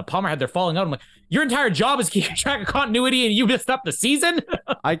and Palmer had their falling out. I'm like, your entire job is keeping track of continuity and you messed up the season?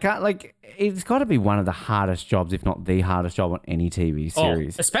 I can't, like, it's got to be one of the hardest jobs, if not the hardest job on any TV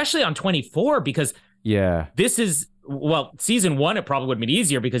series. Especially on 24, because this is... Well, season 1, it probably would have been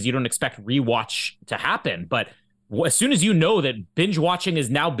easier because you don't expect rewatch to happen. But as soon as you know that binge watching has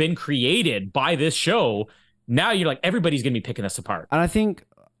now been created by this show, now you're like, everybody's going to be picking us apart. And I think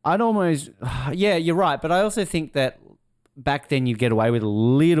you're right. But I also think that back then you get away with a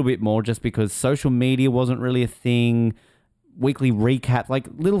little bit more just because social media wasn't really a thing. Weekly recap, like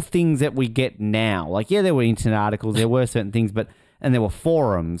little things that we get now. Like, there were internet articles, there were certain things, and there were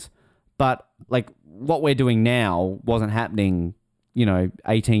forums. But like, what we're doing now wasn't happening,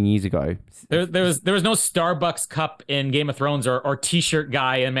 18 years ago. There was no Starbucks cup in Game of Thrones or T-shirt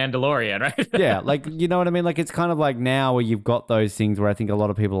guy in Mandalorian, right? Yeah, like, you know what I mean? Like, it's kind of like now where you've got those things where I think a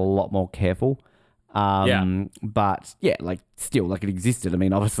lot of people are a lot more careful. But yeah, like still, like it existed. I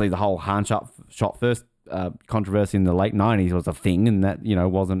mean, obviously the whole Han shot first controversy in the late 90s was a thing, and that,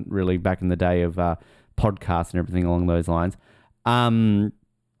 wasn't really back in the day of podcasts and everything along those lines.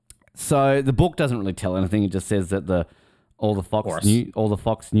 So the book doesn't really tell anything. It just says that all the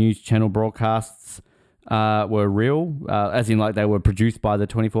Fox News channel broadcasts were real, as in like they were produced by the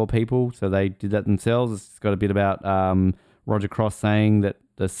 24 people. So they did that themselves. It's got a bit about Roger Cross saying that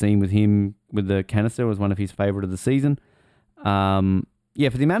the scene with him with the canister was one of his favorite of the season. For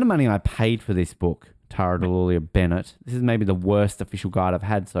the amount of money I paid for this book, Tara Delulia Bennett, this is maybe the worst official guide I've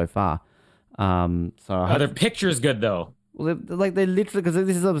had so far. Their picture's good though. Well, they're literally, because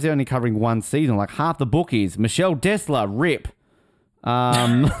this is obviously only covering one season. Like half the book is Michelle Dessler, rip.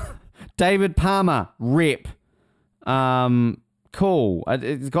 David Palmer, rip. Cool.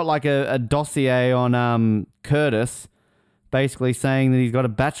 It's got like a dossier on Curtis, basically saying that he's got a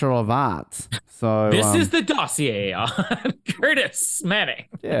Bachelor of Arts. So this is the dossier on Curtis Manning.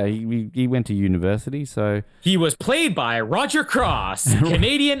 Yeah, he went to university, so he was played by Roger Cross,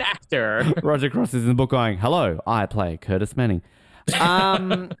 Canadian actor. Roger Cross is in the book going, "Hello, I play Curtis Manning."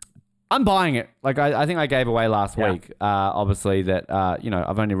 I'm buying it. Like I think I gave away last week. Obviously that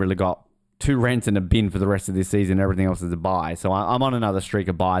I've only really got 2 rents and a bin for the rest of this season. Everything else is a buy. So I'm on another streak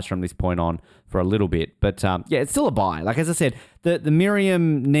of buys from this point on for a little bit. But yeah, it's still a buy. Like, as I said, the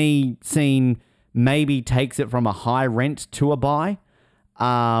Miriam knee scene maybe takes it from a high rent to a buy.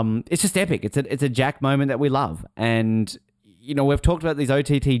 It's just epic. It's a Jack moment that we love. And, you know, we've talked about these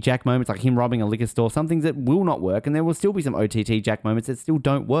OTT Jack moments, like him robbing a liquor store, some things that will not work. And there will still be some OTT Jack moments that still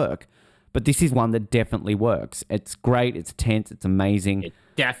don't work. But this is one that definitely works. It's great. It's tense. It's amazing. It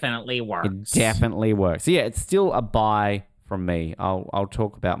definitely works. It definitely works. So yeah, it's still a buy from me. I'll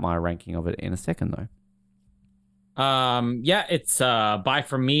talk about my ranking of it in a second, though. Yeah, it's buy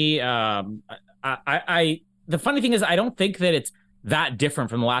from me. The funny thing is, I don't think that it's that different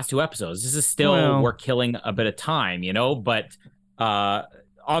from the last 2 episodes. This is still we're killing a bit of time, you know. But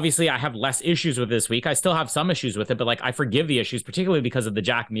obviously, I have less issues with this week. I still have some issues with it, but like I forgive the issues, particularly because of the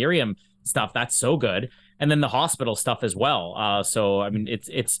Jack Miriam stuff. That's so good. And then the hospital stuff as well. So, I mean,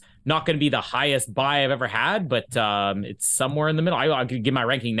 it's not going to be the highest buy I've ever had, but it's somewhere in the middle. I could give my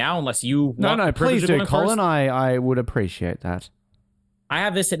ranking now unless you No, please do, Colin. I would appreciate that. I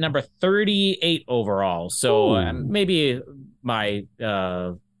have this at number 38 overall. So maybe my...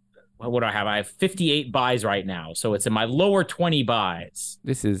 what do I have? I have 58 buys right now. So it's in my lower 20 buys.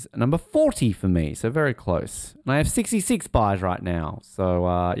 This is number 40 for me, so very close. And I have 66 buys right now.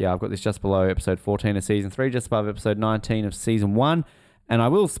 So, yeah, I've got this just below episode 14 of season 3, just above episode 19 of season 1. And I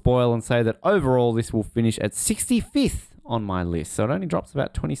will spoil and say that overall this will finish at 65th on my list. So it only drops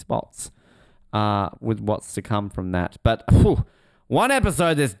about 20 spots with what's to come from that. But... one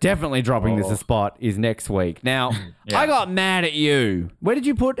episode that's definitely dropping this a spot is next week. Now, I got mad at you. Where did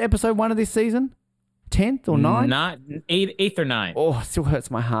you put episode 1 of this season? 10th or 9th? Not 8th or 9th. Oh, it still hurts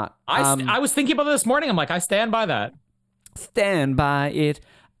my heart. I was thinking about it this morning. I'm like, I stand by that. Stand by it.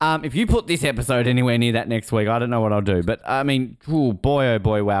 If you put this episode anywhere near that next week, I don't know what I'll do. But, I mean, oh boy,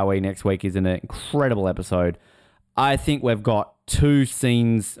 wowee, next week is an incredible episode. I think we've got 2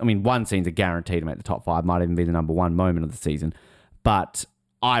 scenes. I mean, 1 scene's a guarantee to make the top 5. Might even be the number 1 moment of the season. But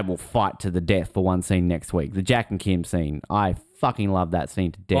I will fight to the death for 1 scene next week. The Jack and Kim scene. I fucking love that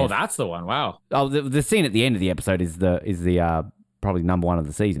scene to death. Oh, that's the one. Wow. Oh, the scene at the end of the episode is the probably number 1 of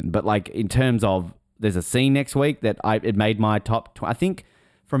the season. But like in terms of there's a scene next week that it made my top. I think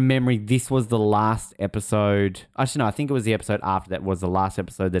from memory this was the last episode. Actually, no, I think it was the episode after that was the last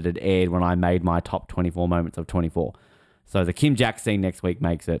episode that had aired when I made my top 24 moments of 24. So the Kim Jack scene next week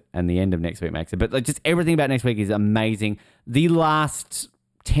makes it, and the end of next week makes it. But like, just everything about next week is amazing. The last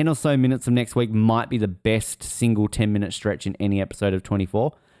 10 or so minutes of next week might be the best single 10-minute stretch in any episode of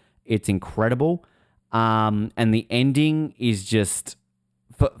 24. It's incredible. And the ending is just...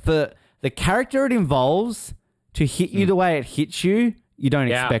 For the character it involves to hit you the way it hits you, you don't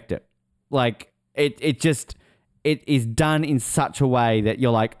expect it. Like, it is done in such a way that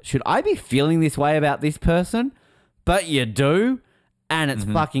you're like, should I be feeling this way about this person? But you do, and it's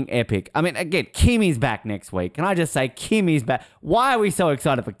fucking epic. I mean, again, Kim is back next week. Can I just say Kim is back? Why are we so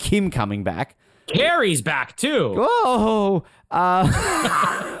excited for Kim coming back? Carrie's back, too. Oh,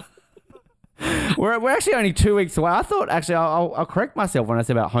 we're actually only 2 weeks away. I thought, actually, I'll correct myself when I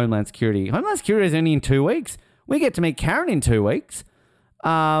said about Homeland Security. Homeland Security is only in 2 weeks. We get to meet Karen in 2 weeks.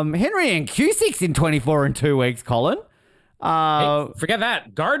 Henry and Cusick's in 24 in 2 weeks, Colin. Hey, forget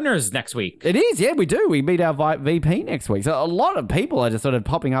that. Gardner's next week. It is, yeah, we do. We meet our VP next week. So a lot of people are just sort of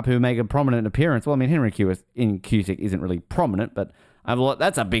popping up who make a prominent appearance. Well, I mean, Henry Cusick isn't really prominent, but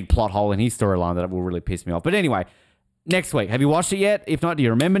that's a big plot hole in his storyline that will really piss me off. But anyway, next week. Have you watched it yet? If not, do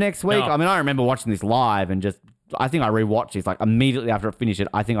you remember next week? No. I mean, I remember watching this live and I think I rewatched this like immediately after I finished it.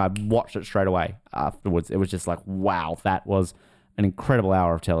 I think I watched it straight away afterwards. It was just like, wow, that was an incredible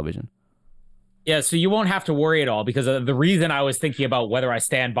hour of television. Yeah, so you won't have to worry at all because the reason I was thinking about whether I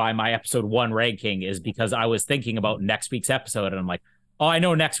stand by my episode 1 ranking is because I was thinking about next week's episode and I'm like, oh, I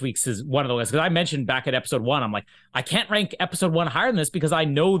know next week's is one of the lists. Because I mentioned back at episode 1, I'm like, I can't rank episode 1 higher than this because I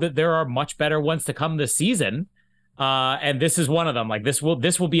know that there are much better ones to come this season. And this is one of them. Like this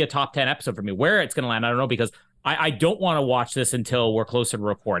will be a top 10 episode for me. Where it's going to land, I don't know, because I don't want to watch this until we're closer to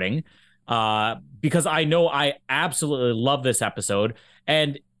recording because I know I absolutely love this episode.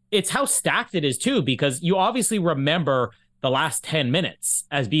 And it's how stacked it is too, because you obviously remember the last 10 minutes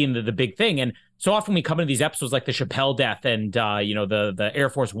as being the big thing. And so often we come into these episodes like the Chappelle death and, the Air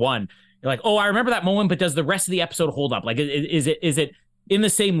Force One. You're like, oh, I remember that moment, but does the rest of the episode hold up? Like, is it in the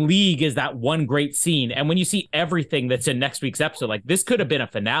same league as that one great scene? And when you see everything that's in next week's episode, like this could have been a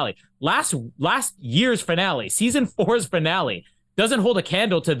finale. Last year's finale, season 4's finale, doesn't hold a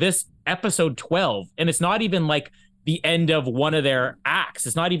candle to this episode 12. And it's not even like the end of one of their acts.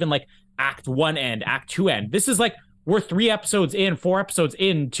 It's not even like act 1 end, act 2 end. This is like we're 3 episodes in, 4 episodes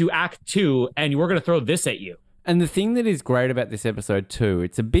into Act 2, and we're going to throw this at you. And the thing that is great about this episode too,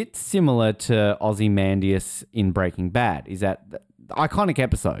 it's a bit similar to Ozymandias in Breaking Bad, is that the iconic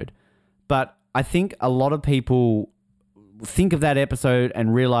episode. But I think a lot of people think of that episode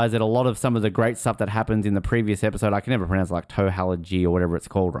and realize that a lot of some of the great stuff that happens in the previous episode, I can never pronounce, like Tohalaji or whatever it's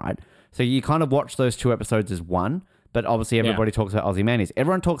called, right? So you kind of watch those 2 episodes as one, but obviously everybody talks about Ozymandias.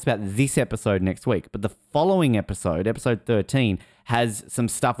 Everyone talks about this episode next week, but the following episode, episode 13, has some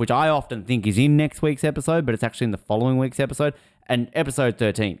stuff which I often think is in next week's episode, but it's actually in the following week's episode. And episode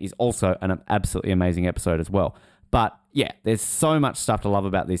 13 is also an absolutely amazing episode as well. But yeah, there's so much stuff to love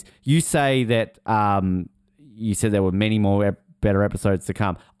about this. You say that you said there were many more better episodes to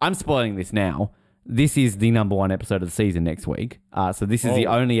come. I'm spoiling this now. This is the number 1 episode of the season next week. So this is the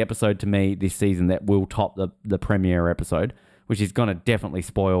only episode to me this season that will top the premiere episode, which is going to definitely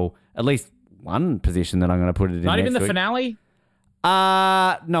spoil at least one position that I'm going to put it in. Not even the week. finale?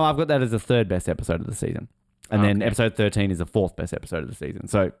 No, I've got that as the 3rd best episode of the season. And then episode 13 is the 4th best episode of the season.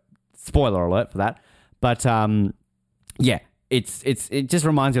 So spoiler alert for that. But yeah, it just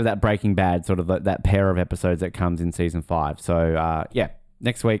reminds me of that Breaking Bad, sort of that pair of episodes that comes in season 5. So yeah,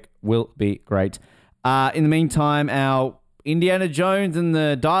 next week will be great. In the meantime, our Indiana Jones and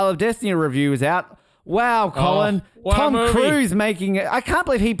the Dial of Destiny review is out. Wow, Colin. Tom Cruise making it. I can't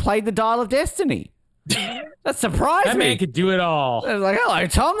believe he played the Dial of Destiny. That surprised me. That man could do it all. I was like, hello,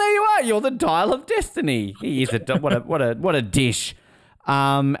 Tom, there you are. You're the Dial of Destiny. He is what a dish.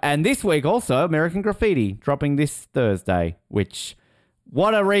 And this week also, American Graffiti dropping this Thursday, which,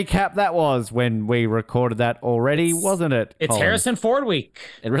 what a recap that was when we recorded that already, wasn't it? It's Colin? Harrison Ford week.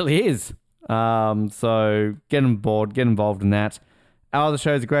 It really is. So get on board, get involved in that. Our other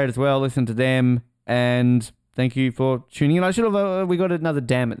shows are great as well. Listen to them. And thank you for tuning in. I should have, we got another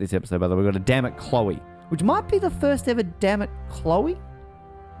Damn It this episode, by the way. We got a Damn It Chloe, which might be the first ever Damn It Chloe,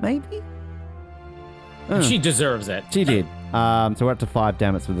 maybe? She deserves it. She did. So we're up to 5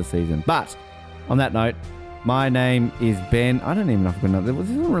 Damn It's for the season. But on that note, my name is Ben. I don't even know if I'm going to... This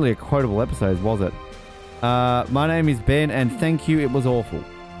wasn't really a quotable episode, was it? My name is Ben, and thank you. It was awful.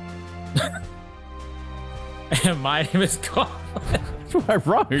 And my name is Colin. That's what I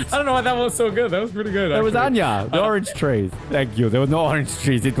wrote. I don't know why that was so good. That was pretty good. It was Anya, the orange trees. Thank you. There were no orange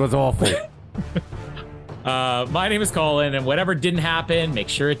trees. It was awful. My name is Colin, and whatever didn't happen, make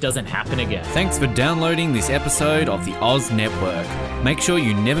sure it doesn't happen again. Thanks for downloading this episode of the Oz Network. Make sure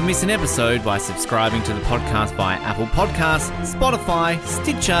you never miss an episode by subscribing to the podcast via Apple Podcasts, Spotify,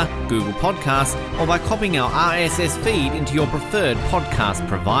 Stitcher, Google Podcasts, or by copying our RSS feed into your preferred podcast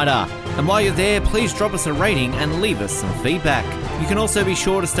provider. And while you're there, please drop us a rating and leave us some feedback. You can also be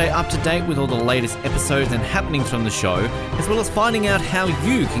sure to stay up to date with all the latest episodes and happenings from the show, as well as finding out how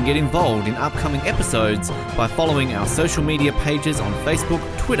you can get involved in upcoming episodes by following our social media pages on Facebook,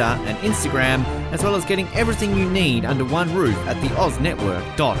 Twitter, and Instagram, as well as getting everything you need under one roof at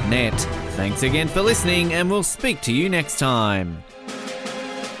theoznetwork.net. Thanks again for listening, and we'll speak to you next time.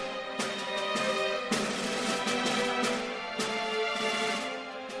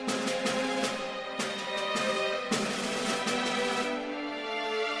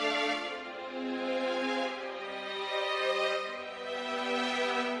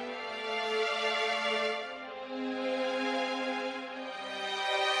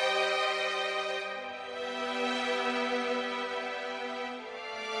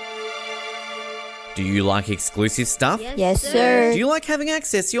 Do you like exclusive stuff? Yes, sir. Do you like having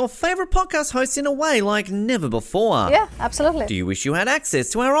access to your favourite podcast hosts in a way like never before? Yeah, absolutely. Do you wish you had access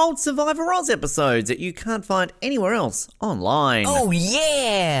to our old Survivor Oz episodes that you can't find anywhere else online? Oh,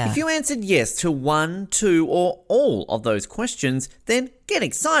 yeah! If you answered yes to 1, 2, or all of those questions, then get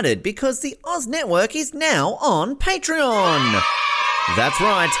excited because the Oz Network is now on Patreon. That's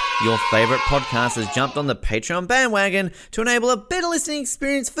right, your favourite podcast has jumped on the Patreon bandwagon to enable a better listening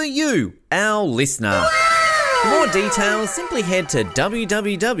experience for you, our listener. For more details, simply head to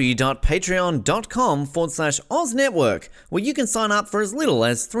www.patreon.com/Oz Network, where you can sign up for as little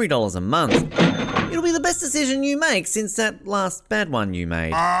as $3 a month. It'll be the best decision you make since that last bad one you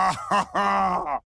made.